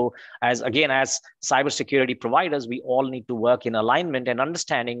be. So as cybersecurity providers, we all need to work in alignment and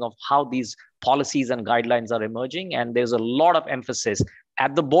understanding of how these policies and guidelines are emerging. And there's a lot of emphasis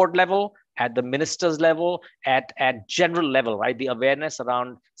at the board level, at the minister's level, at general level, right? The awareness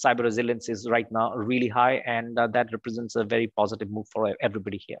around cyber resilience is right now really high, and that represents a very positive move for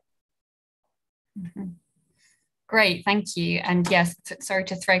everybody here. Mm-hmm. Great, thank you. And yes, sorry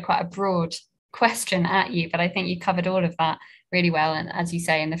to throw quite a broad question at you, but I think you covered all of that really well. And as you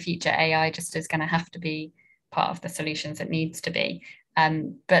say, in the future, AI just is going to have to be part of the solutions. It needs to be.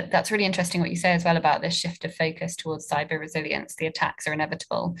 But that's really interesting what you say as well about this shift of focus towards cyber resilience. The attacks are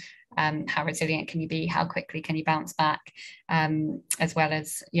inevitable. How resilient can you be? How quickly can you bounce back? As well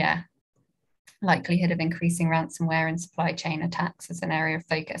as, likelihood of increasing ransomware and supply chain attacks as an area of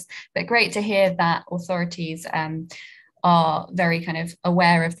focus. But great to hear that authorities are very kind of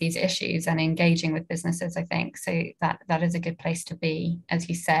aware of these issues and engaging with businesses, I think. So that is a good place to be, as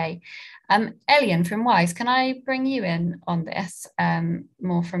you say. Elian from WISE, can I bring you in on this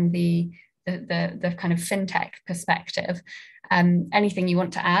more from the kind of fintech perspective? Anything you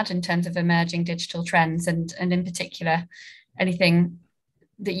want to add in terms of emerging digital trends, and in particular, anything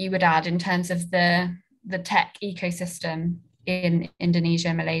that you would add in terms of the tech ecosystem in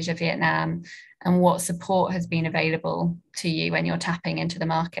Indonesia, Malaysia, Vietnam, and what support has been available to you when you're tapping into the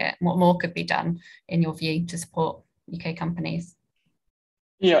market? What more could be done, in your view, to support UK companies?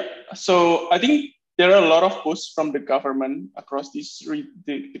 Yeah, so I think there are a lot of push from the government across the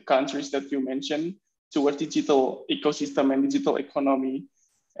countries that you mentioned towards digital ecosystem and digital economy.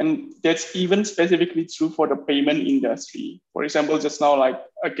 And that's even specifically true for the payment industry. For example, just now, like,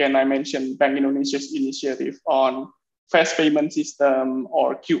 again, I mentioned Bank Indonesia's initiative on fast payment system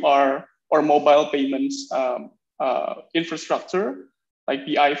or QR or mobile payments infrastructure, like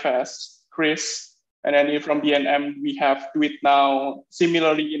BI-Fast, CRIS, and then from BNM, we have Do It Now.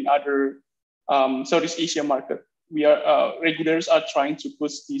 Similarly, in other Southeast Asia market, regulators are trying to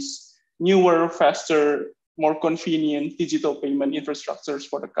push these newer, faster, more convenient digital payment infrastructures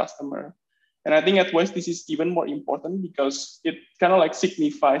for the customer. And I think at Wise, this is even more important because it kind of like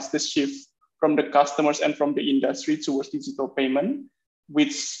signifies the shift from the customers and from the industry towards digital payment,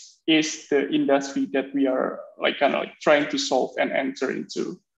 which is the industry that we are like kind of like trying to solve and enter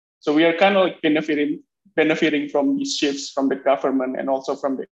into. So we are kind of like benefiting from these shifts from the government and also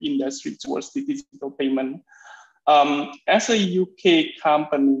from the industry towards the digital payment. As a UK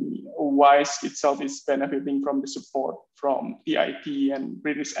company, Wise itself is benefiting from the support from DIT and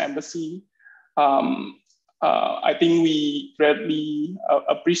British Embassy. I think we greatly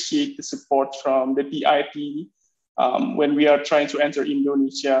appreciate the support from the DIT when we are trying to enter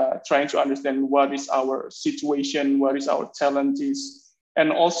Indonesia, trying to understand what is our situation, what is our challenges,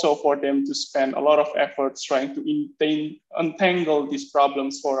 and also for them to spend a lot of efforts trying to untangle these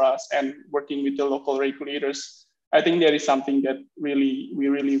problems for us and working with the local regulators. I think that is something that we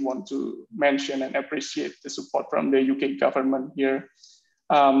really want to mention and appreciate the support from the UK government here.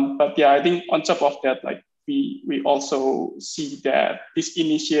 But yeah, I think on top of that, like we also see that this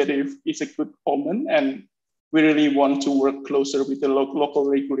initiative is a good omen, and we really want to work closer with the local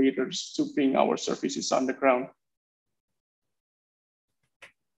regulators to bring our services on the ground.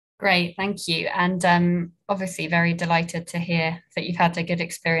 Great, thank you. And obviously very delighted to hear that you've had a good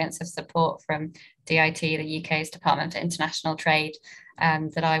experience of support from DIT, the UK's Department for International Trade,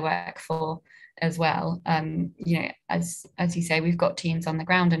 that I work for as well. You know, as you say, we've got teams on the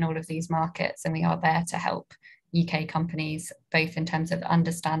ground in all of these markets, and we are there to help UK companies, both in terms of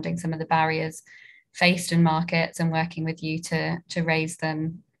understanding some of the barriers faced in markets and working with you to raise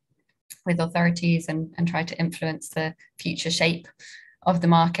them with authorities and try to influence the future shape of the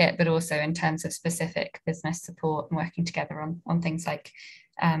market, but also in terms of specific business support and working together on things like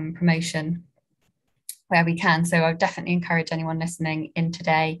promotion where we can. So I would definitely encourage anyone listening in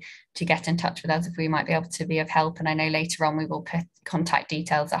today to get in touch with us if we might be able to be of help. And I know later on we will put contact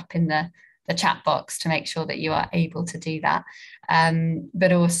details up in the chat box to make sure that you are able to do that.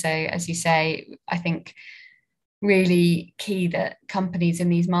 But also, as you say, I think really key that companies in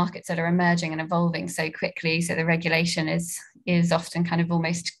these markets that are emerging and evolving so quickly, so the regulation is often kind of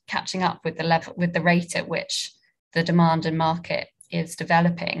almost catching up with the rate at which the demand and market is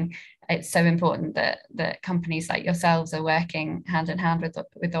developing. It's so important that companies like yourselves are working hand in hand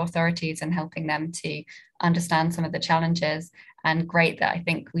with authorities and helping them to understand some of the challenges. And great that I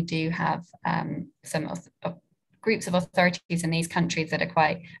think we do have some groups of authorities in these countries that are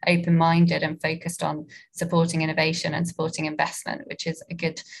quite open-minded and focused on supporting innovation and supporting investment, which is a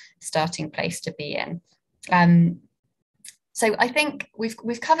good starting place to be in. So I think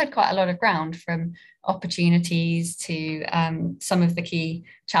we've covered quite a lot of ground, from opportunities to some of the key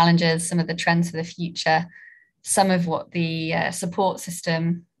challenges, some of the trends for the future, some of what the support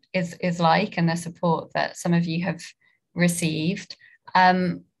system is like, and the support that some of you have received.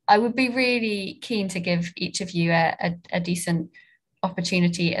 I would be really keen to give each of you a decent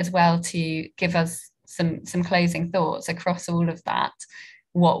opportunity as well to give us some closing thoughts across all of that.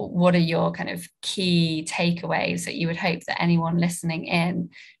 What are your kind of key takeaways that you would hope that anyone listening in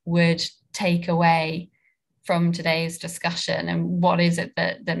would take away from today's discussion, and what is it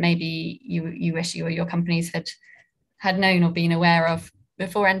that maybe you wish you or your companies had known or been aware of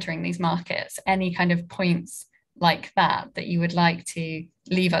before entering these markets? Any kind of points like that you would like to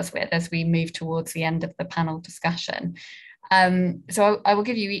leave us with as we move towards the end of the panel discussion? So I will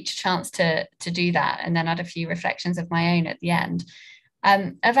give you each a chance to do that, and then add a few reflections of my own at the end.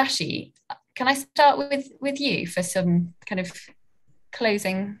 Avashi, can I start with you for some kind of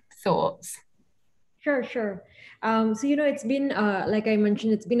closing thoughts? Sure. So, it's been, like I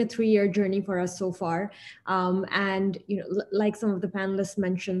mentioned, it's been a 3-year journey for us so far. And, like some of the panelists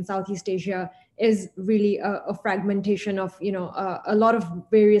mentioned, Southeast Asia is really a fragmentation of, a lot of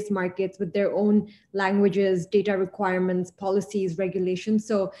various markets with their own languages, data requirements, policies, regulations.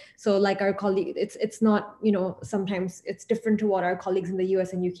 So like our colleague, it's not, sometimes it's different to what our colleagues in the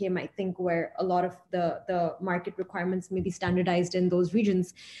US and UK might think, where a lot of the market requirements may be standardized in those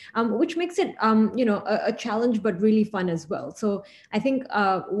regions, which makes it, a challenge, but really fun as well. So I think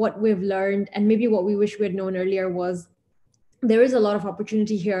what we've learned, and maybe what we wish we had known earlier, was there is a lot of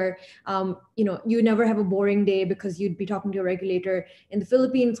opportunity here. You never have a boring day, because you'd be talking to a regulator in the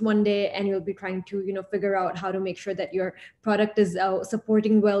Philippines one day, and you'll be trying to, figure out how to make sure that your product is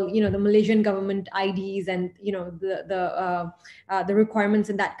supporting well, the Malaysian government IDs and, the requirements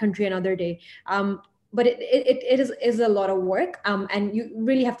in that country another day. But it is a lot of work, and you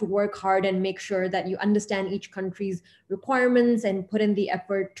really have to work hard and make sure that you understand each country's requirements and put in the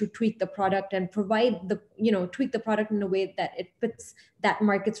effort to tweak the product and provide tweak the product in a way that it fits that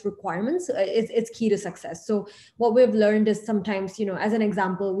market's requirements. It's key to success. So what we've learned is sometimes, as an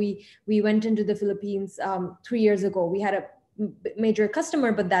example, we went into the Philippines 3 years ago. We had a major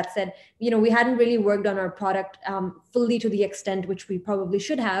customer, but that said, we hadn't really worked on our product fully to the extent which we probably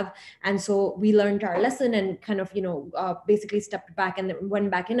should have. And so we learned our lesson and kind of, basically stepped back and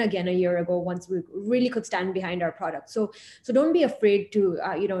went back in again a year ago once we really could stand behind our product. So don't be afraid to,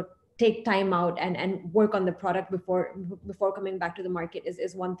 take time out and work on the product before coming back to the market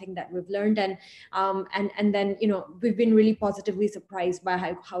is one thing that we've learned. And then, we've been really positively surprised by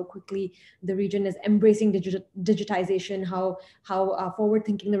how quickly the region is embracing digitization, how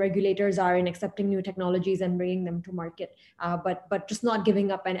forward-thinking the regulators are in accepting new technologies and bringing them to market. But just not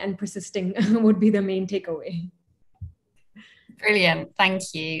giving up and persisting would be the main takeaway. Brilliant, thank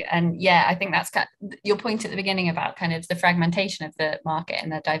you. And yeah, I think that's your point at the beginning about kind of the fragmentation of the market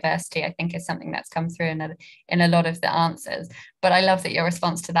and the diversity, I think is something that's come through in a lot of the answers. But I love that your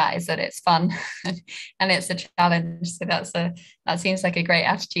response to that is that it's fun and it's a challenge. So that seems like a great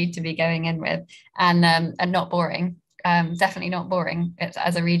attitude to be going in with, and not boring. Definitely not boring. It's,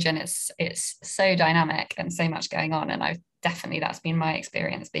 as a region, it's so dynamic and so much going on, and that's been my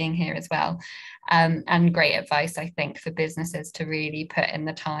experience being here as well. And great advice, I think, for businesses to really put in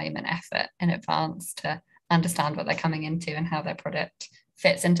the time and effort in advance to understand what they're coming into and how their product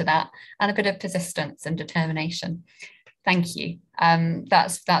fits into that, and a bit of persistence and determination. Thank you.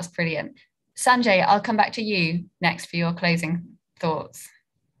 That's brilliant. Sanjay, I'll come back to you next for your closing thoughts.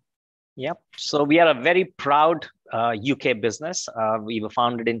 Yep. So we are a very proud UK business. We were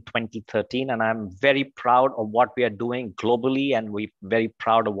founded in 2013, and I'm very proud of what we are doing globally, and we're very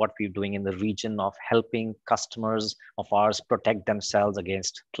proud of what we're doing in the region of helping customers of ours protect themselves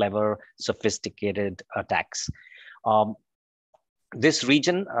against clever, sophisticated attacks. This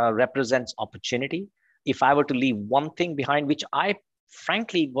region represents opportunity. If I were to leave one thing behind, which I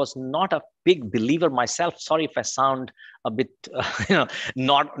frankly was not a big believer myself, sorry if I sound a bit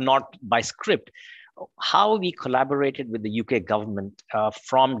not by script, how we collaborated with the UK government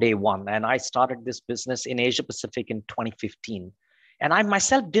from day one. And I started this business in Asia Pacific in 2015. And I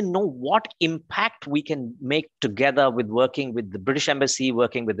myself didn't know what impact we can make together with working with the British Embassy,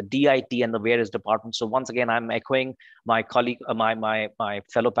 working with the DIT and the various departments. So once again, I'm echoing my colleague, my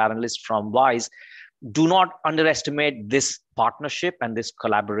fellow panelists from WISE. Do not underestimate this partnership and this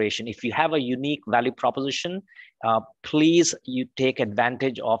collaboration. If you have a unique value proposition, please you take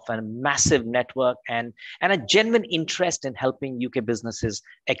advantage of a massive network and a genuine interest in helping UK businesses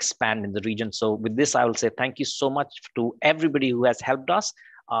expand in the region. So with this, I will say thank you so much to everybody who has helped us,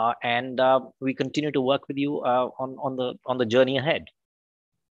 and we continue to work with you on the journey ahead.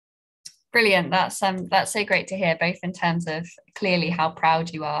 Brilliant. That's so great to hear, both in terms of clearly how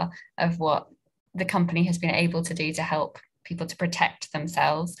proud you are of what the company has been able to do to help people to protect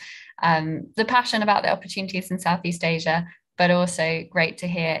themselves, the passion about the opportunities in Southeast Asia, but also great to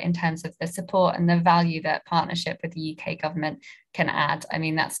hear in terms of the support and the value that partnership with the UK government can add. I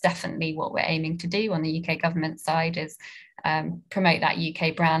mean, that's definitely what we're aiming to do on the UK government side, is promote that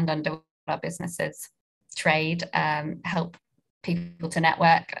UK brand under our businesses trade, help people to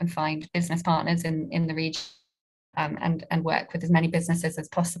network and find business partners in the region. And work with as many businesses as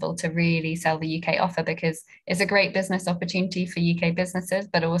possible to really sell the UK offer, because it's a great business opportunity for UK businesses,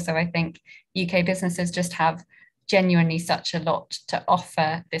 but also I think UK businesses just have genuinely such a lot to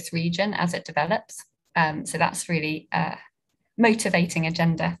offer this region as it develops. So that's really a motivating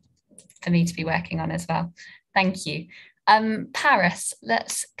agenda for me to be working on as well. Thank you. Paris,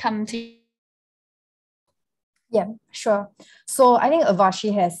 let's come to you. Yeah, sure. So I think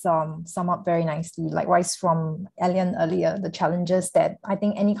Urvashi has summed up very nicely, likewise from Elian earlier, the challenges that I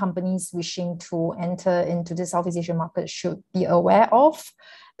think any companies wishing to enter into the Southeast Asian market should be aware of.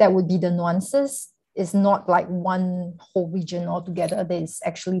 that would be the nuances. It's not like one whole region altogether that is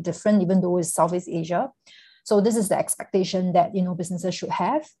actually different, even though it's Southeast Asia. So this is the expectation that, you know, businesses should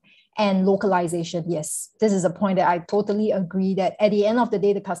have. And localization, yes, this is a point that I totally agree that at the end of the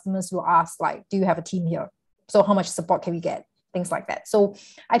day, the customers will ask, like, do you have a team here? So how much support can we get? Things like that. So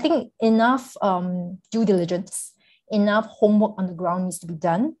I think enough due diligence, enough homework on the ground needs to be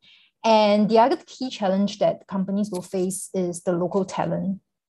done. And the other key challenge that companies will face is the local talent,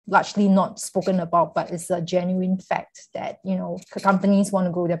 largely not spoken about, but it's a genuine fact that, you know, companies want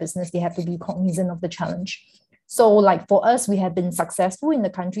to grow their business, they have to be cognizant of the challenge. So like for us, we have been successful in the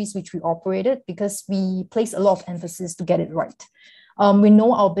countries which we operated because we place a lot of emphasis to get it right. We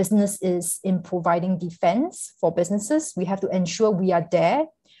know our business is in providing defense for businesses. We have to ensure we are there.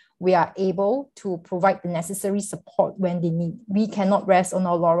 We are able to provide the necessary support when they need. We cannot rest on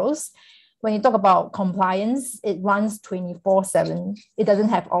our laurels. When you talk about compliance, it runs 24/7. It doesn't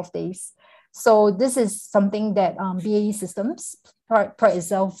have off days. So this is something that BAE Systems pride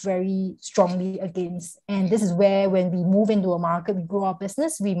itself very strongly against. And this is where when we move into a market, we grow our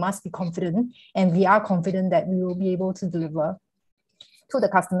business, we must be confident, and we are confident that we will be able to deliver to the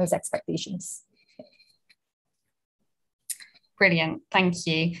customer's expectations. Brilliant, thank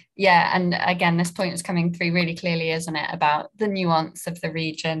you. Yeah, and again, this point is coming through really clearly, isn't it, about the nuance of the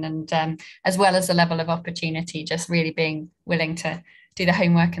region and as well as the level of opportunity, just really being willing to do the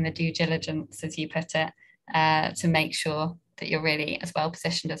homework and the due diligence, as you put it, to make sure that you're really as well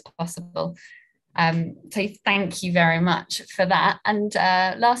positioned as possible. So thank you very much for that. And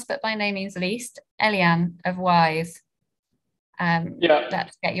last but by no means least, Eliane of Wise.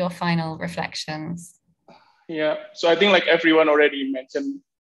 Let's get your final reflections. Yeah, so I think like everyone already mentioned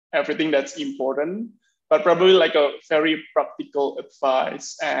everything that's important, but probably like a very practical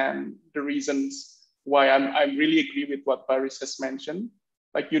advice and the reasons why I really agree with what Paris has mentioned.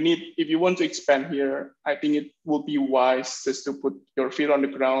 Like if you want to expand here, I think it would be wise just to put your feet on the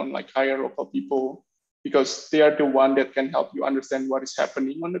ground, like hire local people, because they are the one that can help you understand what is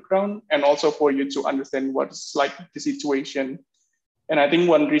happening on the ground, and also for you to understand what's like the situation. And I think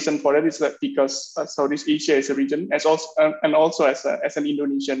one reason for that is that because Southeast Asia is a region, as an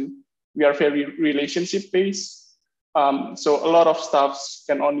Indonesian, we are very relationship based. So a lot of stuff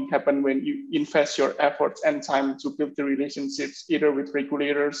can only happen when you invest your efforts and time to build the relationships, either with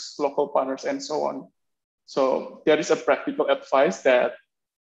regulators, local partners, and so on. So there is a practical advice that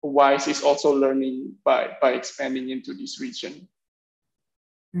WISE is also learning by expanding into this region.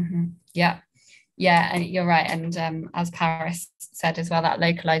 Mm-hmm. Yeah, and you're right. And as Paris said as well, that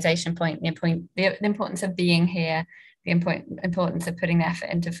localization point, the importance of being here, the importance of putting the effort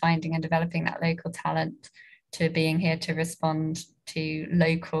into finding and developing that local talent, to being here to respond to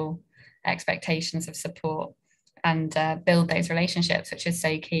local expectations of support and build those relationships, which is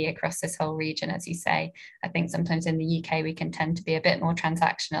so key across this whole region, as you say. I think sometimes in the UK we can tend to be a bit more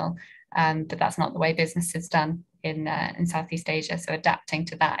transactional, but that's not the way business is done in Southeast Asia. So adapting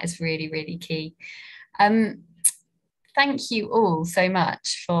to that is really, really key. Thank you all so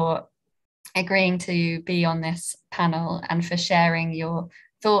much for agreeing to be on this panel and for sharing your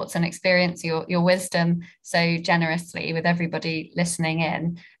thoughts and experience, your wisdom so generously with everybody listening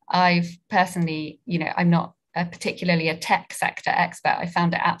in. I've personally, I'm not particularly a tech sector expert. I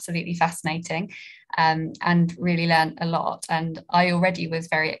found it absolutely fascinating and really learned a lot. And I already was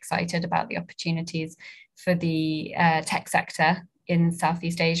very excited about the opportunities for the tech sector in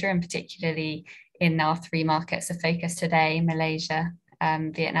Southeast Asia, and particularly in our 3 markets of focus today, Malaysia,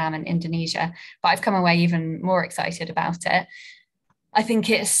 Vietnam and Indonesia. But I've come away even more excited about it. I think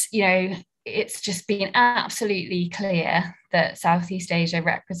it's just been absolutely clear that Southeast Asia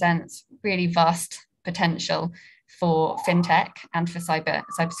represents really vast potential for fintech and for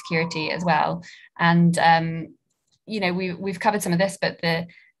cybersecurity as well. And we've covered some of this, but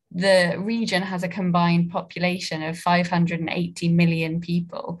the region has a combined population of 580 million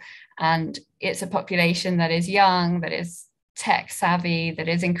people, and it's a population that is young, that is tech savvy, that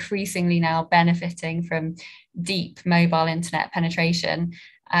is increasingly now benefiting from deep mobile internet penetration,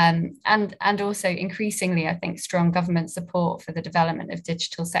 and also increasingly, I think, strong government support for the development of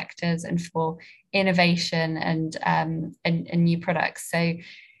digital sectors and for innovation and new products. So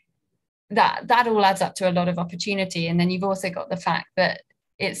that all adds up to a lot of opportunity. And then you've also got the fact that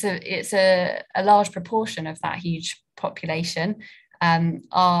it's a large proportion of that huge population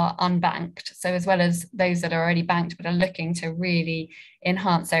are unbanked. So as well as those that are already banked but are looking to really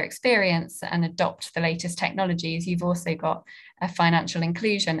enhance their experience and adopt the latest technologies, you've also got a financial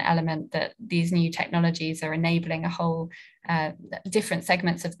inclusion element that these new technologies are enabling a whole different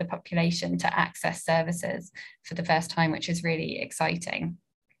segments of the population to access services for the first time, which is really exciting.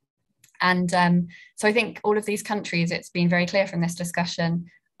 And so I think all of these countries, it's been very clear from this discussion,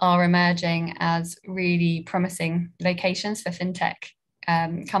 are emerging as really promising locations for fintech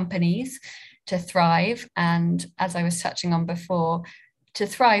companies to thrive. And as I was touching on before, to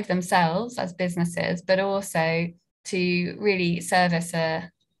thrive themselves as businesses, but also to really service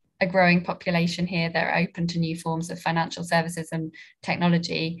a growing population here that are open to new forms of financial services and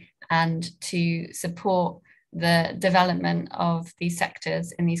technology, and to support the development of these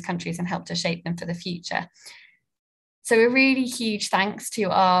sectors in these countries and help to shape them for the future. So a really huge thanks to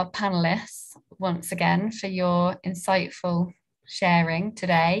our panelists once again for your insightful sharing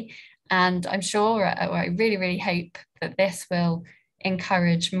today. And I'm sure, I really, really hope that this will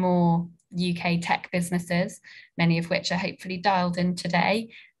encourage more UK tech businesses, many of which are hopefully dialed in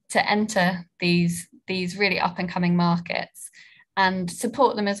today, to enter these really up and coming markets, and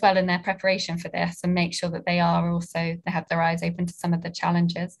support them as well in their preparation for this, and make sure that they have their eyes open to some of the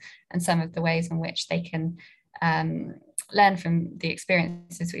challenges and some of the ways in which they can learn from the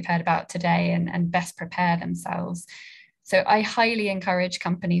experiences we've heard about today and best prepare themselves. So I highly encourage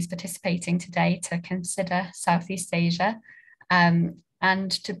companies participating today to consider Southeast Asia,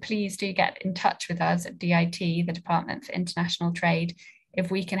 and to please do get in touch with us at DIT, the Department for International Trade, if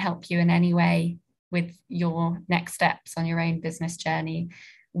we can help you in any way with your next steps on your own business journey.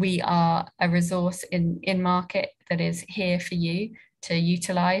 We are a resource in market that is here for you to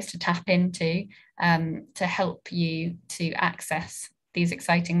utilize, to tap into, to help you to access these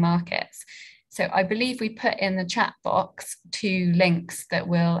exciting markets. So I believe we put in the chat box 2 links that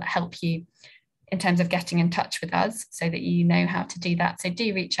will help you in terms of getting in touch with us, so that you know how to do that. So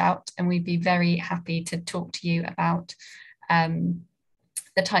do reach out, and we'd be very happy to talk to you about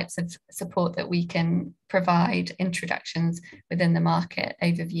the types of support that we can provide, introductions within the market,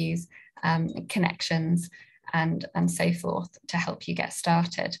 overviews, connections, and so forth, to help you get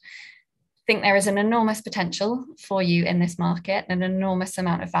started. I think there is an enormous potential for you in this market, and an enormous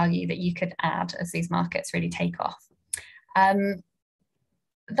amount of value that you could add as these markets really take off.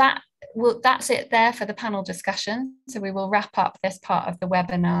 That's it there for the panel discussion. So we will wrap up this part of the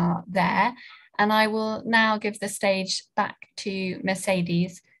webinar there. And I will now give the stage back to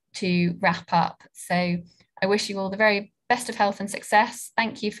Mercedes to wrap up. So I wish you all the very best of health and success.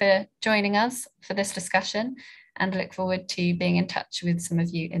 Thank you for joining us for this discussion, and look forward to being in touch with some of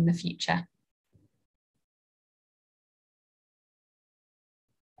you in the future.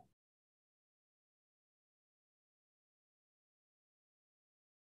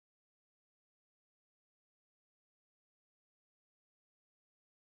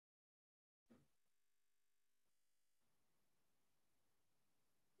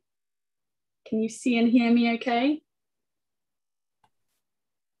 Can you see and hear me okay?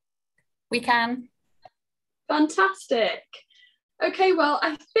 We can. Fantastic. Okay, well,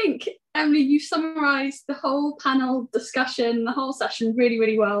 I think, Emily, you summarised the whole panel discussion, the whole session really,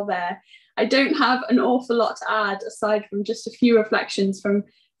 really well there. I don't have an awful lot to add aside from just a few reflections from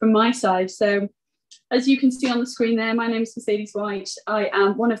my side. So as you can see on the screen there, my name is Mercedes White. I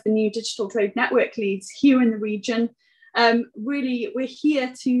am one of the new Digital Trade Network leads here in the region. Really, we're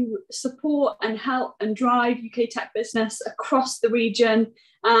here to support and help and drive UK tech business across the region.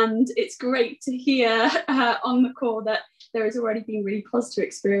 And it's great to hear on the call that there has already been really positive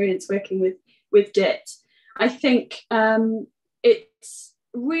experience working with DIT. I think it's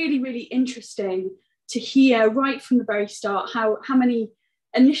really, really interesting to hear right from the very start how many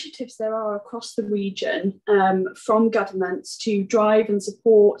initiatives there are across the region from governments to drive and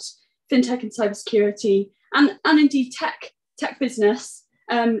support fintech and cybersecurity, and indeed tech business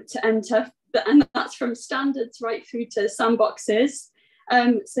to enter, and that's from standards right through to sandboxes.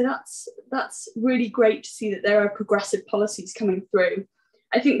 So that's really great to see that there are progressive policies coming through.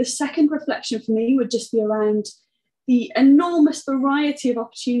 I think the second reflection for me would just be around the enormous variety of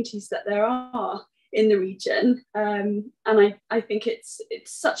opportunities that there are in the region, and I think it's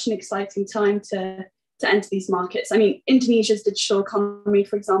such an exciting time to enter these markets. I mean, Indonesia's digital economy,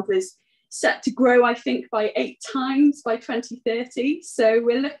 for example, is set to grow, I think, by 8 times by 2030. So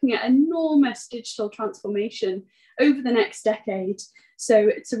we're looking at enormous digital transformation over the next decade. So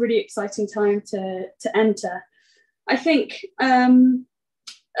it's a really exciting time to enter. I think,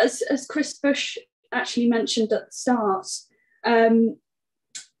 as Chris Bush actually mentioned at the start, the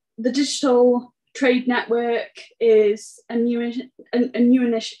Digital Trade Network is a new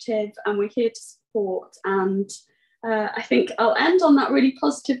initiative, and we're here to support. And I think I'll end on that really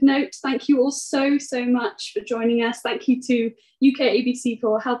positive note. Thank you all so much for joining us. Thank you to UK-ABC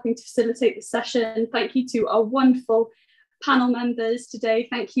for helping to facilitate the session. Thank you to our wonderful panel members today.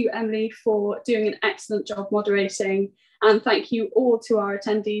 Thank you, Emily, for doing an excellent job moderating. And thank you all to our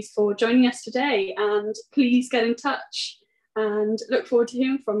attendees for joining us today. And please get in touch and look forward to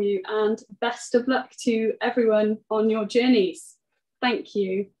hearing from you. And best of luck to everyone on your journeys. Thank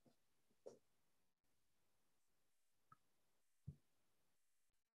you.